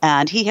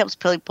 And he helps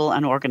people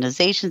and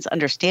organizations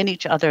understand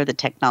each other, the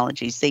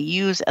technologies they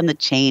use, and the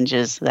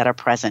changes that are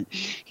present.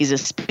 He's a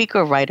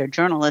speaker, writer,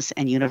 journalist,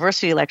 and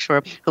university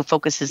lecturer who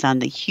focuses on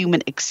the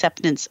human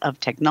acceptance of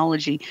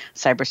technology,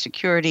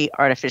 cybersecurity,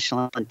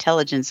 artificial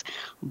intelligence,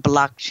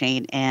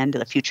 blockchain, and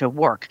the future of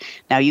work.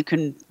 Now, you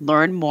can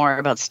learn more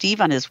about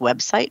Steve on his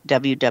website,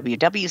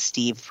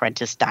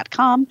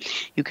 www.steveprentice.com.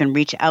 You can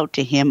reach out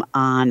to him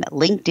on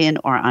LinkedIn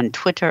or on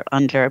Twitter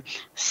under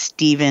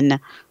Stephen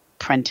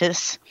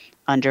Prentice,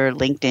 under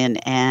LinkedIn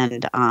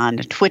and on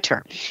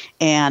Twitter.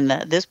 And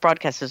this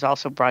broadcast is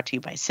also brought to you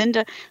by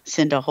Cinda.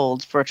 Cinda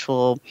holds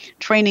virtual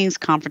trainings,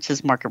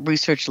 conferences, market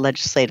research,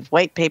 legislative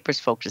white papers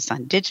focused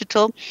on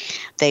digital.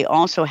 They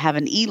also have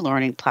an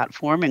e-learning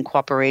platform in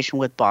cooperation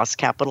with Boss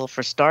Capital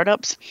for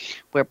startups,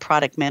 where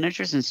product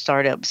managers and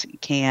startups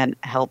can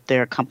help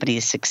their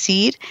companies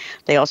succeed.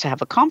 They also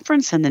have a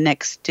conference, and the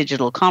next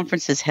digital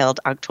conference is held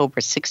October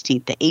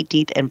 16th to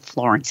 18th in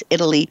Florence,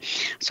 Italy.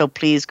 So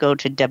please go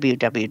to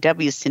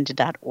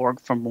www.cinda.org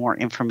for more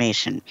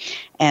information.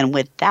 And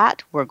with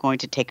that, we're going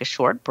to take a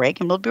short break,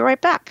 and we'll be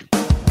right back.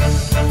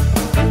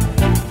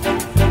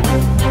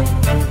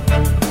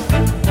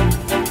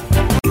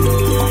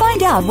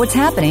 Find out what's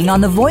happening on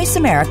the Voice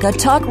America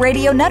Talk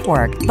Radio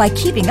Network by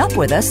keeping up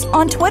with us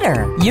on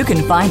Twitter. You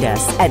can find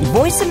us at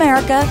Voice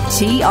America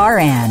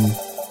TRN.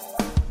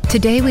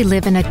 Today we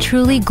live in a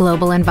truly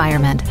global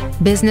environment.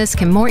 Business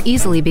can more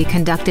easily be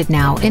conducted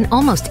now in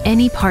almost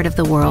any part of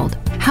the world.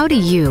 How do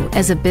you,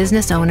 as a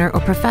business owner or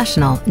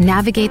professional,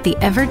 navigate the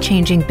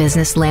ever-changing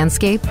business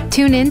landscape?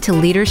 Tune in to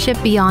Leadership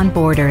Beyond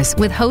Borders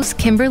with host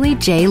Kimberly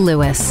J.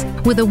 Lewis.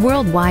 With a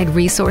worldwide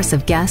resource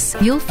of guests,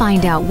 you'll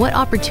find out what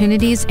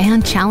opportunities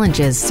and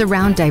challenges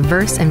surround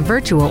diverse and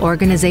virtual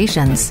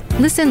organizations.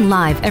 Listen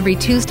live every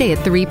Tuesday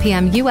at 3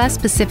 p.m. U.S.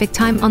 Pacific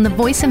Time on the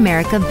Voice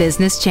America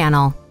Business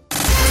Channel.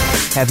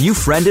 Have you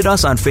friended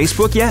us on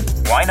Facebook yet?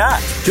 Why not?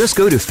 Just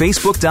go to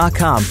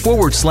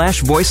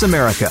facebook.com/Voice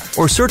America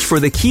or search for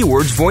the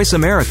keywords Voice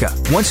America.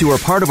 Once you are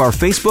part of our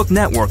Facebook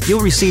network,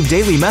 you'll receive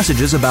daily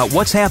messages about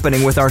what's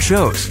happening with our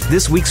shows,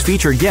 this week's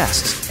featured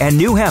guests, and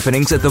new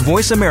happenings at the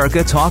Voice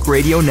America Talk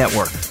Radio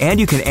Network. And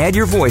you can add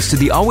your voice to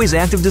the always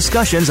active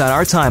discussions on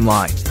our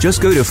timeline.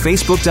 Just go to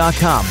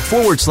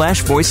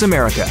facebook.com/Voice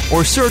America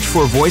or search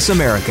for Voice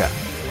America.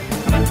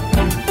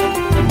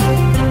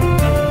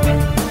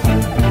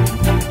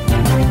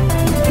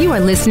 You are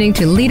listening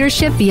to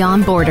Leadership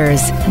Beyond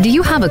Borders. Do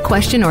you have a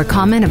question or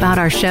comment about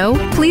our show?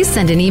 Please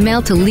send an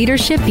email to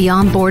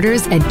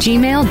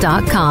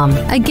leadershipbeyondborders@gmail.com.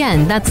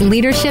 Again, that's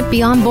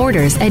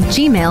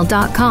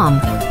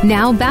leadershipbeyondborders@gmail.com.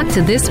 Now back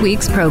to this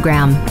week's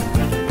program.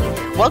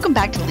 Welcome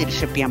back to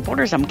Leadership Beyond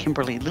Borders. I'm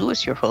Kimberly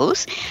Lewis, your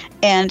host.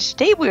 And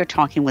today we are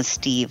talking with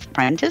Steve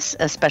Prentice,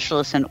 a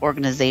specialist in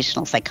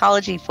organizational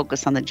psychology,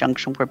 focused on the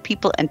junction where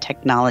people and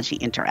technology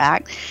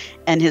interact.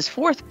 And his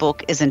fourth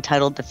book is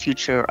entitled The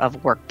Future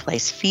of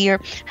Workplace Fear,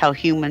 How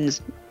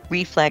Humans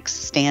Reflex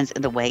Stands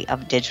in the Way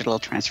of Digital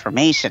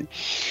Transformation.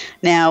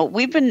 Now,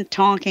 we've been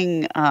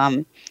talking,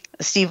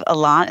 Steve, a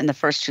lot in the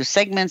first two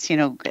segments,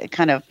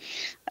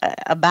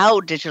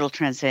 about digital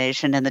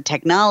transformation and the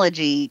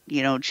technology,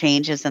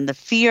 changes and the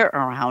fear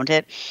around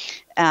it.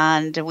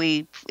 And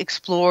we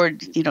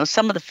explored,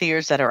 some of the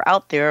fears that are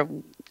out there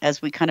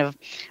as we kind of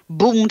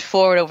boomed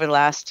forward over the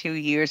last 2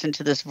 years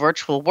into this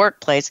virtual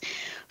workplace.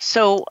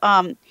 So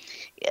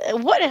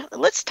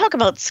let's talk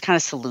about kind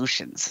of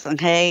solutions,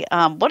 okay?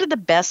 What are the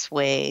best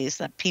ways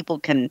that people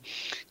can,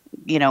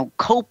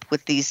 cope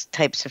with these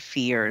types of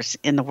fears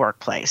in the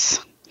workplace?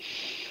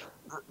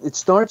 It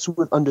starts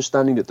with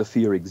understanding that the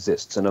fear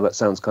exists. I know that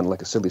sounds kind of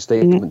like a silly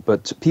statement,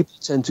 but people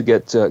tend to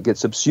get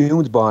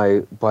subsumed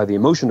by the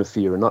emotion of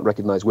fear and not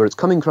recognize where it's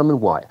coming from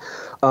and why.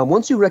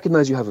 Once you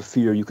recognize you have a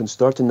fear, you can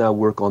start to now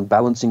work on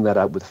balancing that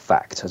out with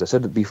fact. As I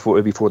said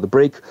before the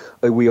break,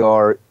 we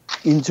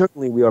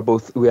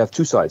have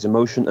two sides,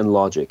 emotion and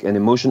logic, and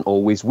emotion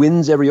always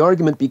wins every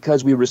argument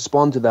because we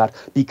respond to that,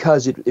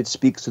 because it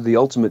speaks to the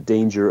ultimate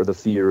danger of the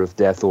fear of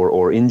death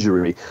or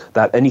injury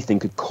that anything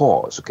could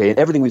cause. Okay, and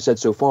everything we've said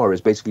so far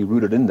is basically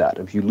rooted in that.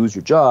 If you lose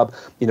your job,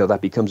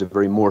 that becomes a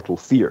very mortal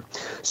fear.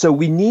 So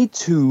we need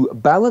to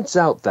balance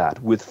out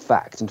that with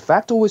fact, and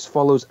fact always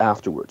follows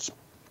afterwards.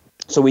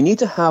 So we need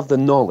to have the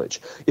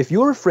knowledge. If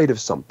you're afraid of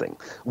something,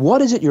 what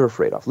is it you're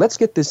afraid of? Let's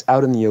get this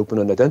out in the open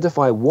and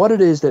identify what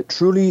it is that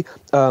truly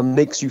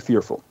makes you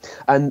fearful.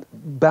 And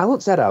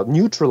balance that out,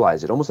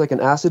 neutralize it, almost like an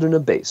acid and a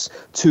base,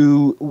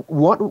 to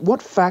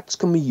what facts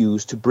can we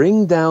use to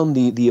bring down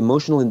the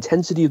emotional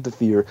intensity of the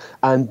fear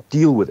and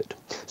deal with it.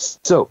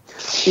 So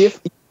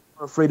if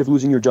afraid of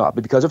losing your job,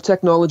 but because of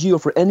technology or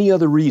for any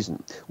other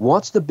reason,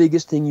 what's the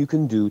biggest thing you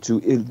can do to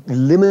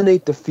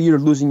eliminate the fear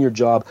of losing your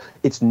job?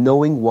 It's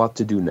knowing what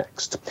to do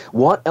next.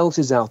 What else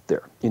is out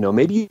there?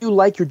 Maybe you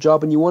like your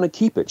job and you want to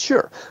keep it,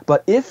 sure.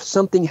 But if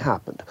something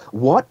happened,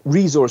 what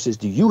resources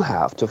do you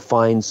have to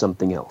find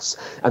something else?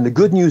 And the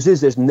good news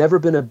is there's never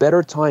been a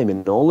better time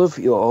in all of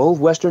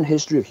Western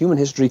history, of human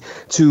history,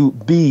 to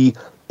be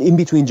in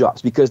between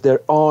jobs, because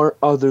there are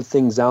other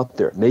things out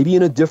there, maybe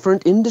in a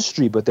different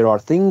industry, but there are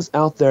things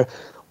out there.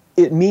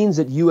 It means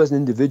that you as an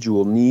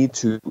individual need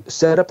to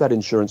set up that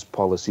insurance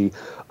policy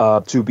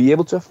to be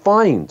able to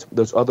find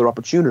those other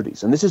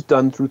opportunities. And this is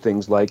done through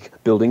things like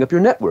building up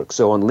your network.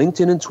 So on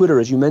LinkedIn and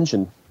Twitter, as you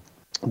mentioned,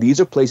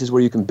 these are places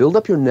where you can build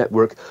up your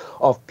network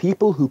of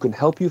people who can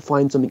help you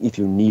find something if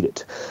you need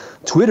it.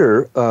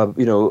 Twitter,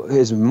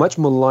 is much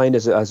maligned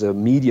as a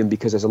medium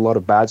because there's a lot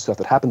of bad stuff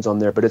that happens on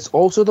there, but it's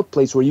also the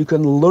place where you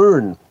can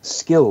learn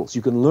skills.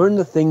 You can learn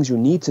the things you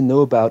need to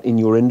know about in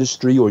your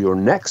industry or your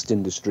next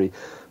industry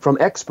from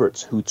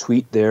experts who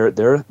tweet their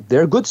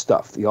good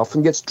stuff. It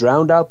often gets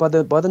drowned out by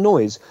the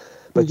noise.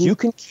 But you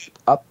can keep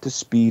up to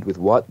speed with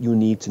what you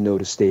need to know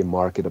to stay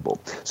marketable.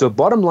 So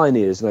bottom line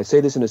is, and I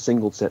say this in a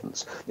single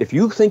sentence, if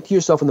you think to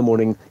yourself in the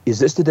morning, is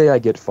this the day I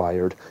get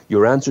fired?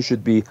 Your answer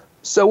should be,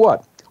 so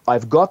what?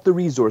 I've got the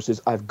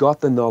resources, I've got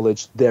the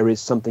knowledge, there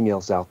is something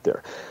else out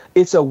there.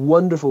 It's a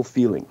wonderful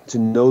feeling to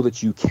know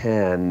that you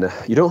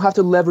don't have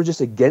to leverage this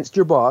against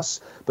your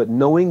boss, but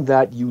knowing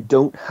that you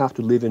don't have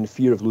to live in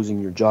fear of losing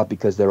your job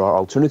because there are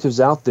alternatives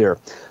out there,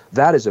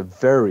 that is a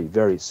very,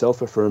 very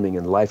self-affirming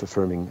and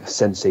life-affirming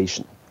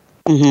sensation.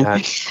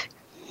 Mm-hmm.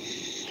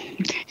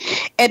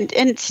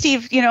 And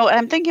Steve,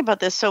 I'm thinking about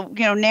this. So,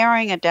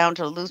 narrowing it down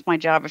to lose my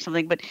job or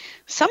something, but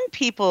some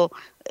people,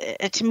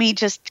 to me,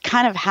 just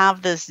kind of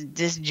have this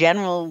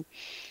general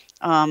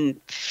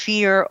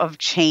fear of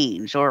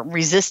change or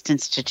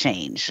resistance to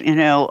change.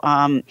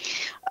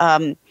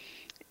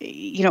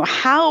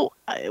 How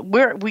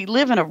we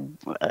live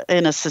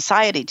in a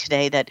society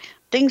today that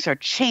things are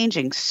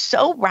changing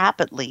so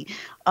rapidly.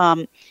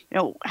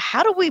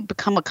 How do we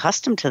become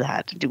accustomed to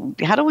that?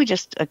 How do we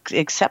just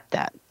accept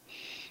that?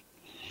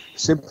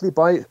 Simply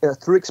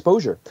through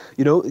exposure.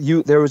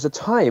 There was a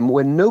time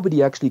when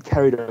nobody actually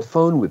carried a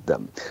phone with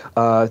them.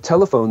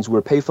 Telephones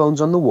were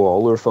payphones on the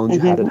wall or phones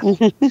you had at home.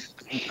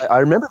 I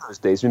remember those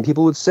days when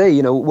people would say,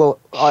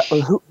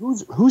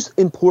 who's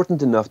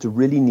important enough to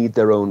really need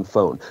their own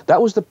phone?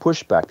 That was the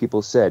pushback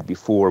people said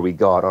before we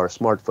got our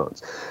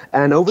smartphones.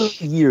 And over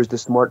the years, the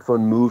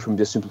smartphone moved from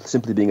just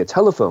simply being a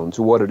telephone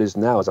to what it is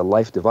now as a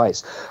life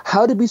device.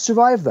 How did we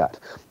survive that?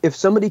 If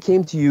somebody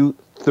came to you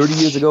 30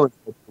 years ago and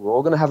said, we're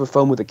all going to have a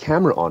phone with a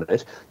camera on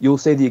it, you'll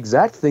say the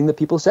exact thing that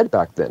people said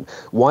back then.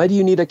 Why do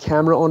you need a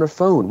camera on a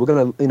phone? We're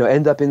going to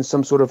end up in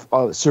some sort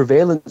of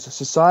surveillance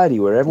society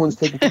where everyone's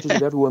taking pictures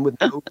of everyone with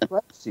no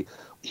privacy.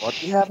 What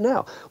do we have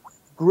now?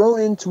 We've grown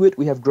into it.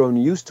 We have grown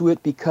used to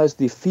it because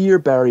the fear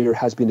barrier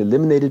has been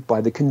eliminated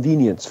by the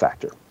convenience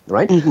factor.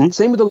 Right? Mm-hmm.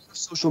 Same with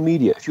social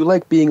media. If you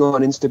like being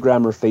on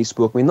Instagram or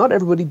Facebook, not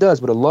everybody does,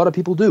 but a lot of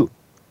people do.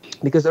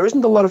 Because there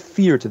isn't a lot of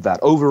fear to that.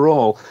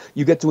 Overall,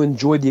 you get to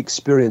enjoy the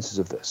experiences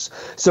of this.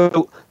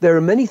 So there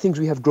are many things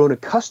we have grown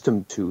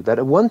accustomed to that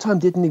at one time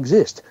didn't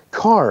exist.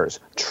 Cars,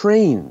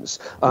 trains,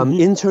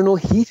 internal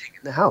heating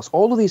in the house.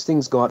 All of these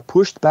things got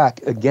pushed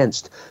back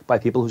against by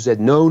people who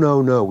said, no,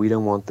 we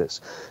don't want this.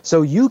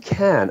 So you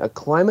can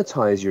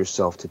acclimatize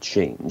yourself to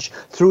change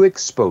through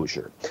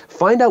exposure.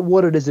 Find out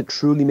what it is that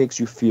truly makes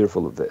you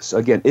fearful of this.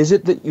 Again, is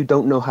it that you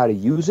don't know how to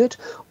use it?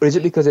 Or is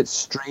it because it's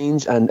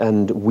strange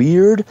and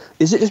weird?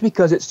 Is it just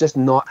because it's just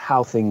not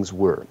how things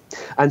were?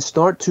 And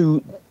start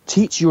to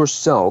teach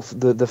yourself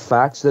the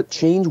facts that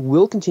change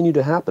will continue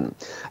to happen.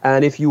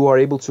 And if you are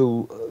able to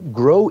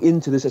grow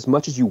into this as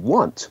much as you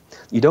want,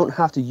 you don't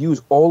have to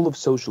use all of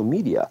social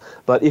media.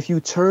 But if you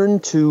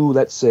turn to,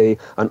 let's say,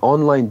 an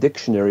online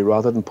dictionary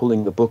rather than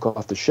pulling the book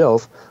off the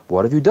shelf,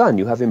 what have you done?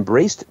 You have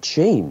embraced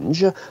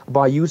change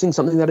by using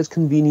something that is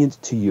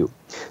convenient to you.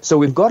 So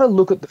we've got to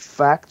look at the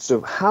facts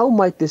of how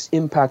might this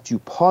impact you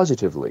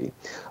positively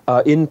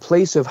in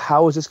place of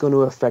how is this going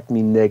to affect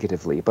me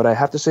negatively. But I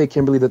have to say,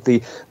 Kimberly, that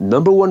the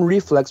number one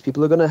reflex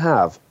people are going to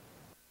have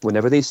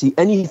whenever they see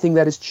anything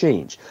that is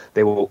change,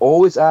 they will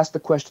always ask the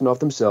question of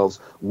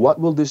themselves, what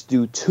will this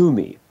do to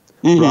me,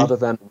 rather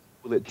than what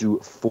will it do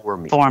for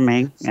me? For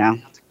me, yeah.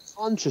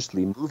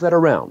 Consciously move that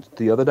around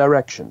the other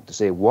direction to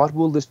say, what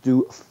will this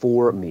do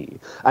for me?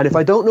 And if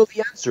I don't know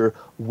the answer,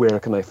 where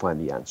can I find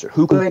the answer?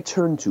 Who can I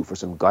turn to for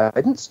some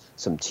guidance,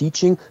 some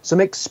teaching, some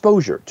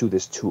exposure to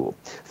this tool?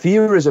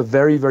 Fear is a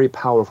very, very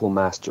powerful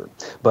master,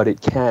 but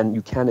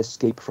you can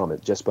escape from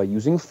it just by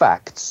using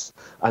facts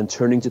and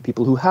turning to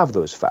people who have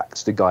those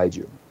facts to guide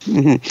you.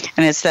 And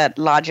it's that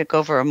logic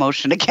over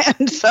emotion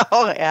again. So,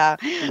 yeah,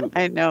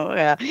 I know.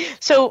 Yeah.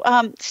 So,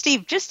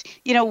 Steve, just,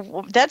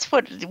 that's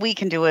what we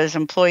can do as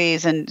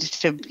employees. And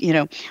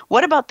to,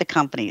 what about the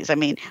companies? I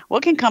mean,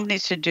 what can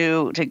companies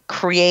do to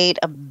create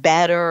a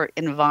better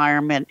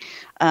environment,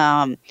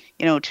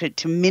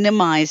 to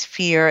minimize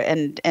fear?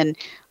 And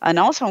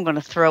also I'm going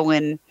to throw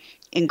in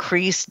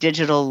increase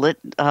digital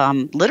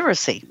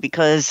literacy,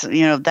 because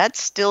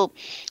that's still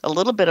a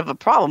little bit of a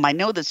problem. I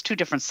know there's two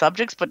different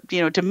subjects, but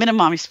to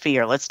minimize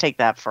fear, let's take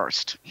that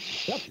first.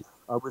 Yep.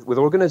 With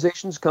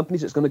organizations,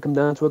 companies, it's going to come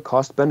down to a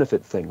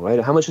cost-benefit thing, right?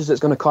 How much is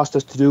it going to cost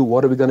us to do?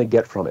 What are we going to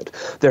get from it?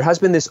 There has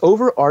been this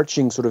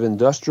overarching sort of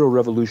industrial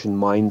revolution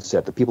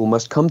mindset that people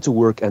must come to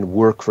work and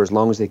work for as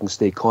long as they can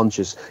stay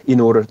conscious in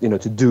order,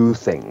 to do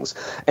things.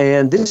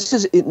 And this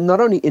is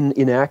not only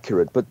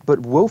inaccurate, but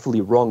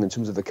woefully wrong in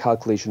terms of the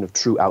calculation of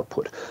true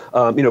output.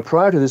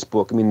 Prior to this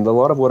book, a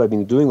lot of what I've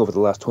been doing over the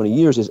last 20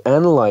 years is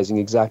analyzing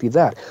exactly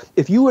that.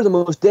 If you are the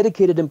most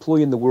dedicated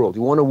employee in the world,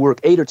 you want to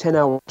work 8 or 10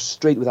 hours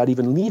straight without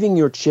even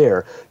leaving your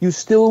chair, you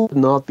still would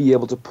not be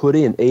able to put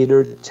in 8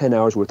 or 10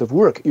 hours worth of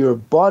work. Your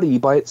body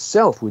by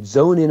itself would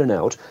zone in and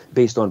out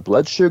based on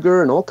blood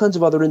sugar and all kinds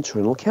of other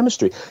internal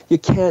chemistry. You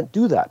can't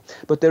do that.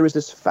 But there is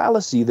this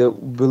fallacy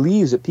that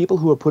believes that people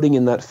who are putting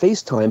in that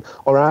face time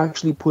are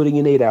actually putting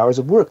in 8 hours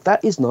of work.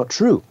 That is not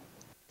true.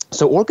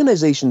 So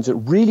organizations that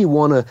really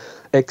want to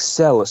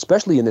excel,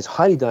 especially in this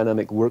highly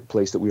dynamic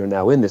workplace that we are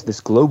now in,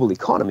 this global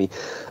economy,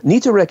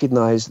 need to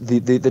recognize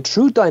the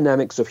true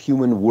dynamics of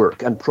human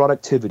work and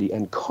productivity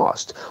and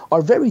cost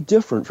are very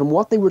different from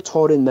what they were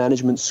taught in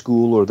management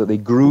school or that they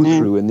grew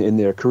through in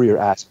their career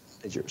as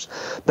managers.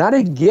 That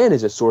again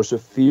is a source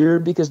of fear,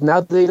 because now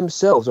they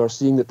themselves are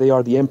seeing that they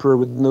are the emperor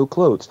with no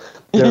clothes.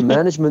 Their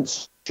management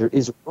structure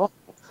is wrong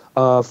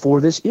for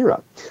this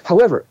era.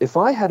 However, if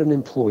I had an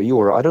employee,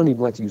 or I don't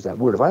even like to use that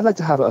word, if I'd like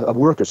to have a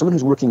worker, someone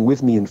who's working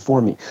with me and for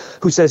me,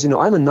 who says,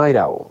 I'm a night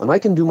owl and I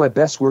can do my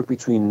best work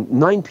between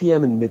 9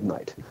 p.m. and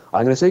midnight,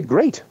 I'm going to say,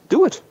 great,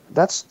 do it.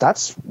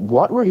 That's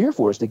what we're here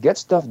for, is to get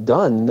stuff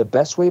done in the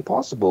best way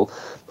possible.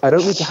 I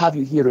don't need to have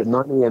you here at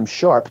 9 a.m.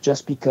 sharp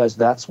just because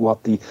that's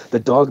what the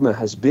dogma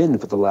has been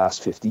for the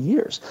last 50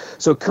 years.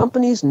 So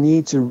companies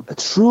need to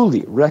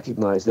truly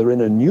recognize they're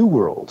in a new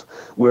world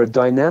where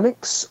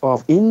dynamics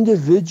of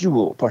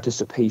individual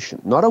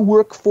participation, not a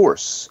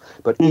workforce,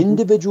 but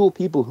individual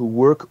people who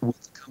work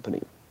with the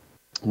company,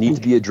 need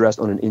to be addressed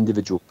on an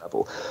individual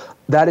level.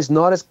 That is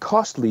not as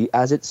costly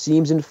as it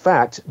seems. In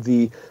fact,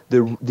 the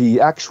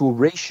actual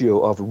ratio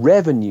of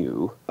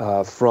revenue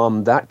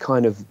from that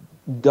kind of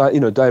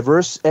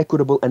diverse,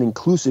 equitable, and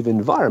inclusive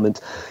environment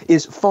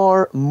is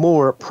far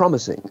more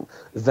promising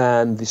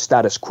than the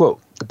status quo.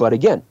 But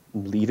again,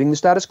 leaving the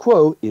status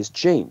quo is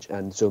change,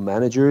 and so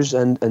managers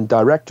and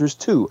directors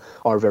too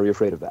are very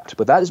afraid of that.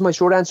 But that is my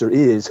short answer.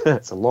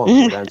 It's a long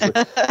short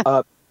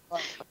answer.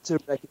 To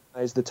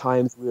recognize the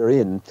times we're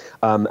in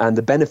and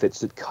the benefits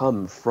that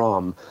come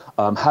from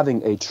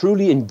having a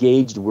truly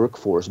engaged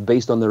workforce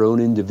based on their own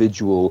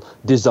individual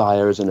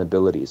desires and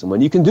abilities. And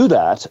when you can do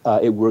that,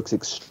 it works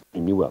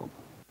extremely well.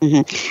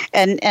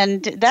 Mm-hmm.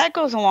 And that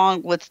goes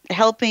along with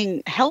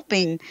helping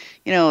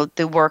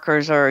the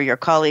workers or your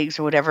colleagues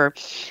or whatever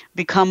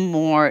become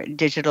more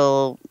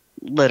digital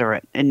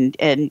literate.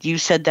 And you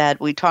said that,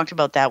 we talked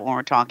about that when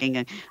we're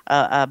talking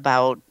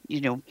about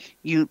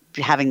you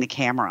having the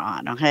camera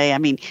on. Okay, I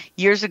mean,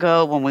 years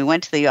ago when we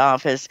went to the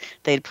office,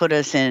 they'd put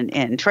us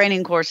in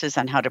training courses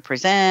on how to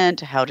present,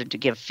 how to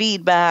give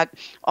feedback,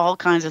 all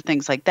kinds of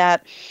things like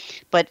that.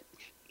 But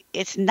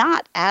it's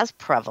not as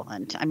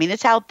prevalent. I mean,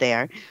 it's out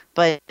there,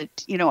 but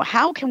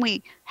how can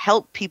we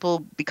help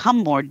people become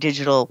more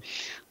digital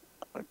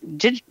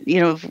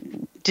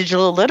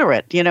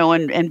literate,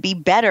 and be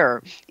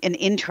better in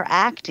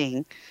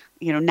interacting,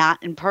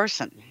 not in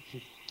person?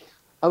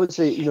 I would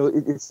say,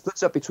 it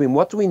splits up between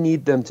what do we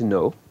need them to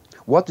know,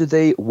 what do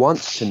they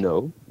want to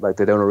know, like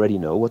they don't already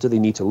know? What do they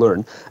need to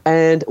learn?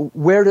 And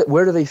where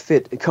do they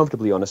fit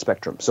comfortably on a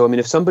spectrum? So, I mean,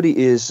 if somebody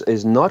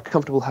is not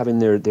comfortable having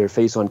their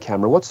face on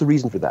camera, what's the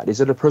reason for that?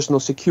 Is it a personal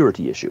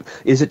security issue?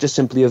 Is it just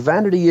simply a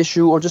vanity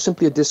issue, or just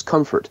simply a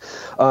discomfort?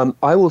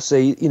 I will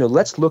say,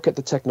 let's look at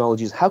the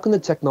technologies. How can the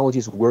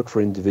technologies work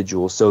for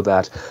individuals so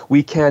that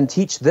we can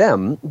teach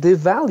them the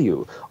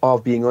value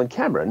of being on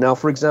camera? Now,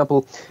 for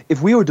example,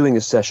 if we were doing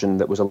a session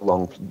that was a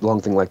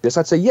long thing like this,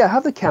 I'd say, yeah,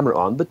 have the camera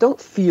on, but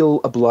don't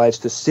feel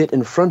obliged to sit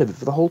in front of it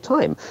for the whole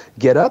time.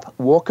 Get up,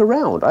 walk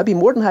around. I'd be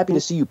more than happy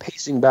to see you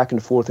pacing back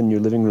and forth in your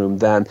living room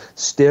than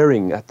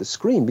staring at the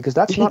screen, because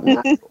that's not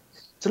natural.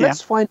 So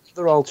let's find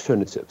other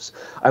alternatives.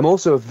 I'm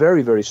also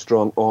very, very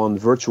strong on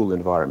virtual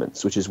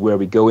environments, which is where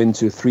we go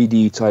into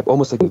 3D type,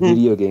 almost like a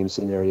video game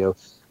scenario,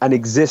 and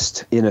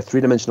exist in a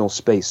three-dimensional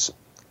space.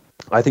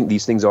 I think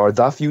these things are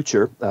the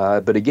future,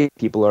 but again,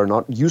 people are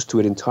not used to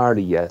it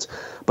entirely yet.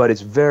 But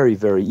it's very,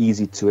 very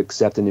easy to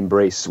accept and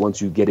embrace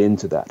once you get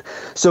into that.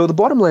 So the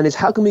bottom line is,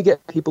 how can we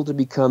get people to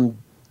become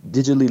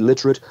digitally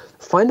literate?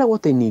 Find out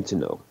what they need to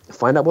know,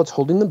 find out what's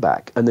holding them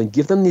back, and then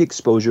give them the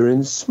exposure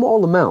in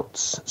small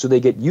amounts so they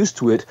get used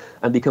to it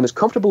and become as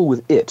comfortable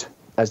with it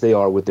as they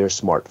are with their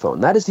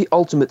smartphone. That is the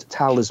ultimate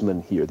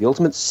talisman here, the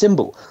ultimate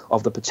symbol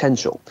of the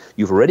potential.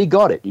 You've already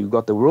got it. You've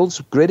got the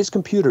world's greatest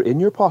computer in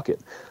your pocket.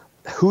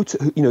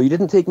 You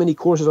didn't take many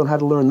courses on how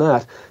to learn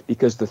that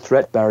because the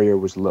threat barrier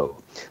was low.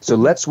 So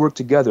let's work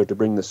together to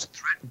bring this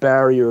threat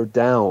barrier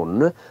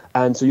down,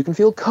 and so you can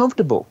feel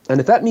comfortable. And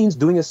if that means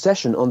doing a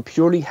session on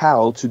purely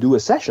how to do a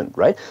session,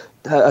 right?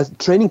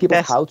 Training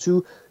people how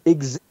to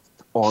exist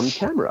on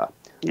camera.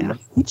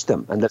 Let's teach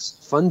them, and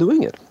that's fun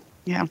doing it.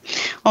 Yeah.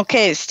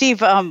 Okay,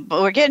 Steve,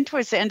 we're getting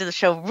towards the end of the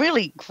show.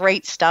 Really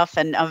great stuff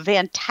and a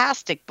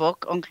fantastic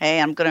book.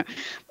 Okay,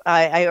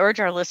 I urge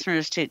our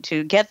listeners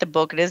to get the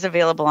book. It is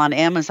available on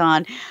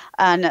Amazon.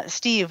 And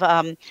Steve,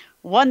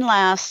 one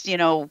last,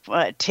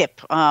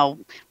 tip.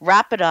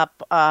 Wrap it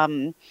up.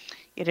 I'm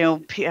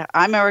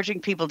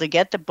urging people to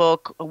get the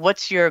book.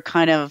 What's your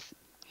kind of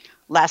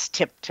last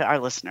tip to our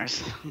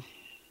listeners?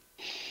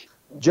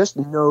 Just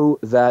know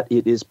that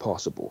it is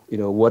possible.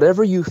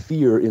 Whatever you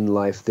fear in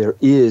life, there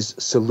is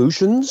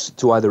solutions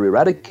to either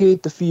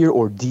eradicate the fear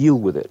or deal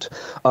with it.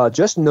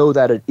 Just know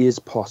that it is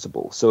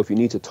possible. So if you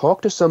need to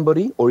talk to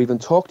somebody or even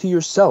talk to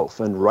yourself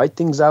and write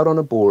things out on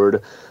a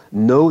board,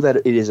 know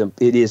that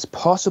it is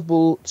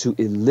possible to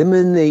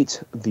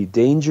eliminate the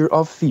danger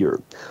of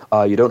fear.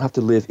 You don't have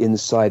to live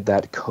inside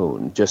that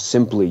cone. Just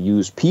simply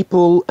use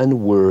people and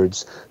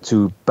words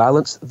to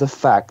balance the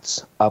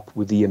facts up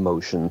with the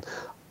emotion.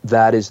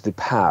 That is the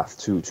path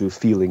to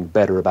feeling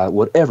better about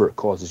whatever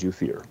causes you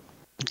fear.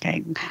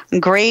 Okay,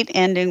 great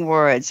ending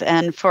words.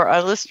 And for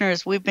our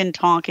listeners, we've been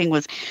talking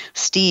with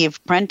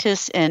Steve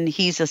Prentice, and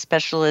he's a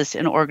specialist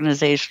in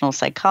organizational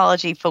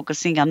psychology,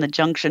 focusing on the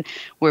junction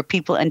where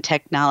people and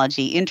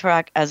technology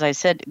interact. As I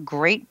said,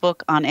 great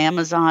book on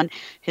Amazon.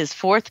 His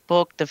fourth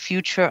book, The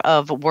Future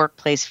of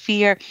Workplace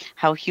Fear,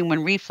 How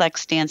Human Reflex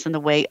Stands in the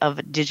Way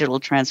of Digital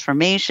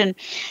Transformation.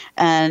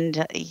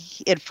 And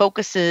it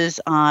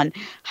focuses on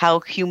how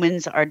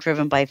humans are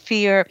driven by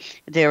fear,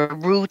 their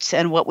roots,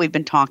 and what we've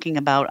been talking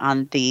about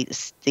on the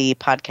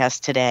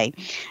podcast today.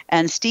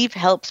 And Steve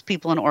helps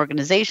people and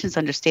organizations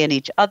understand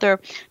each other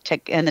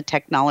and the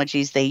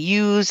technologies they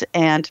use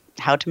and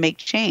how to make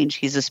change.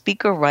 He's a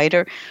speaker,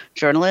 writer,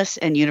 journalist,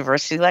 and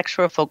university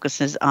lecturer,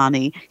 focuses on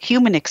the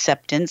human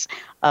acceptance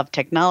of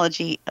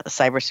technology,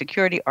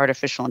 cybersecurity,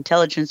 artificial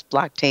intelligence,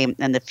 blockchain,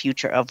 and the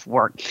future of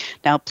work.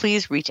 Now,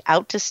 please reach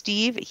out to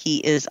Steve. He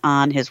is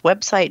on his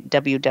website,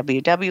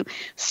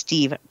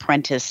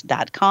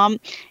 www.steveprentice.com,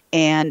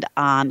 and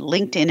on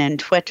LinkedIn and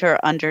Twitter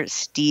under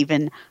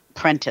Stephen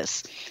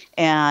Prentice.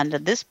 And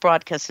this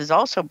broadcast is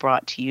also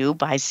brought to you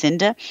by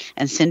Cinda.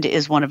 And Cinda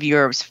is one of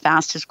Europe's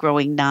fastest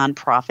growing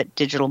nonprofit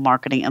digital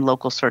marketing and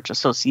local search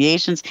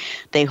associations.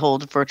 They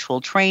hold virtual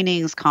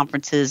trainings,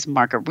 conferences,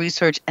 market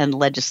research, and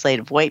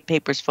legislative white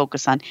papers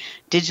focused on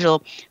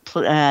digital.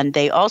 And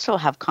they also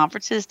have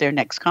conferences. Their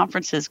next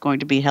conference is going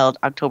to be held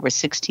October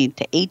 16th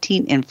to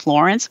 18th in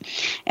Florence.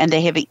 And they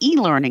have an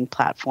e-learning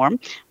platform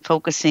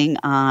focusing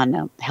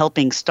on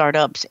helping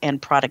startups and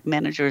product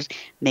managers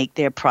make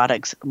their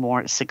products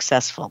more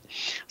successful.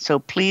 So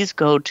please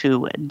go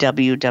to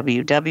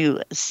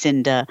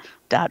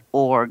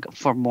www.cinda.org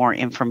for more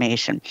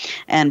information.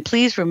 And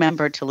please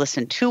remember to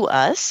listen to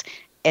us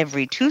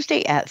every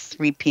Tuesday at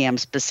 3 p.m.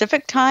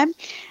 Pacific time.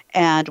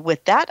 And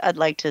with that, I'd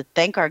like to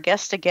thank our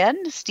guest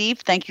again. Steve,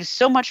 thank you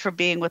so much for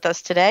being with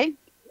us today.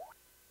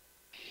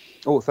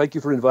 Oh, thank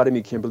you for inviting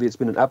me, Kimberly. It's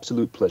been an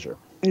absolute pleasure.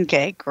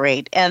 Okay,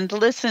 great. And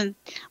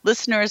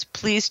listeners,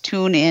 please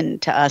tune in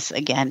to us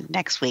again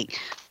next week.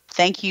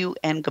 Thank you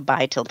and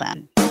goodbye till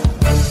then.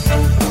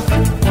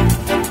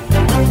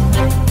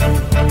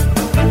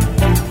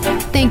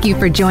 Thank you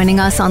for joining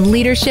us on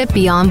Leadership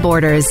Beyond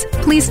Borders.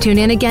 Please tune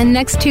in again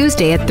next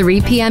Tuesday at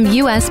 3 p.m.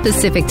 U.S.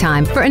 Pacific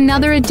Time for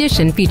another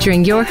edition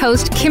featuring your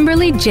host,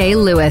 Kimberly J.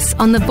 Lewis,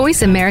 on the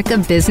Voice America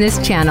Business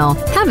Channel.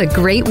 Have a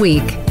great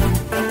week.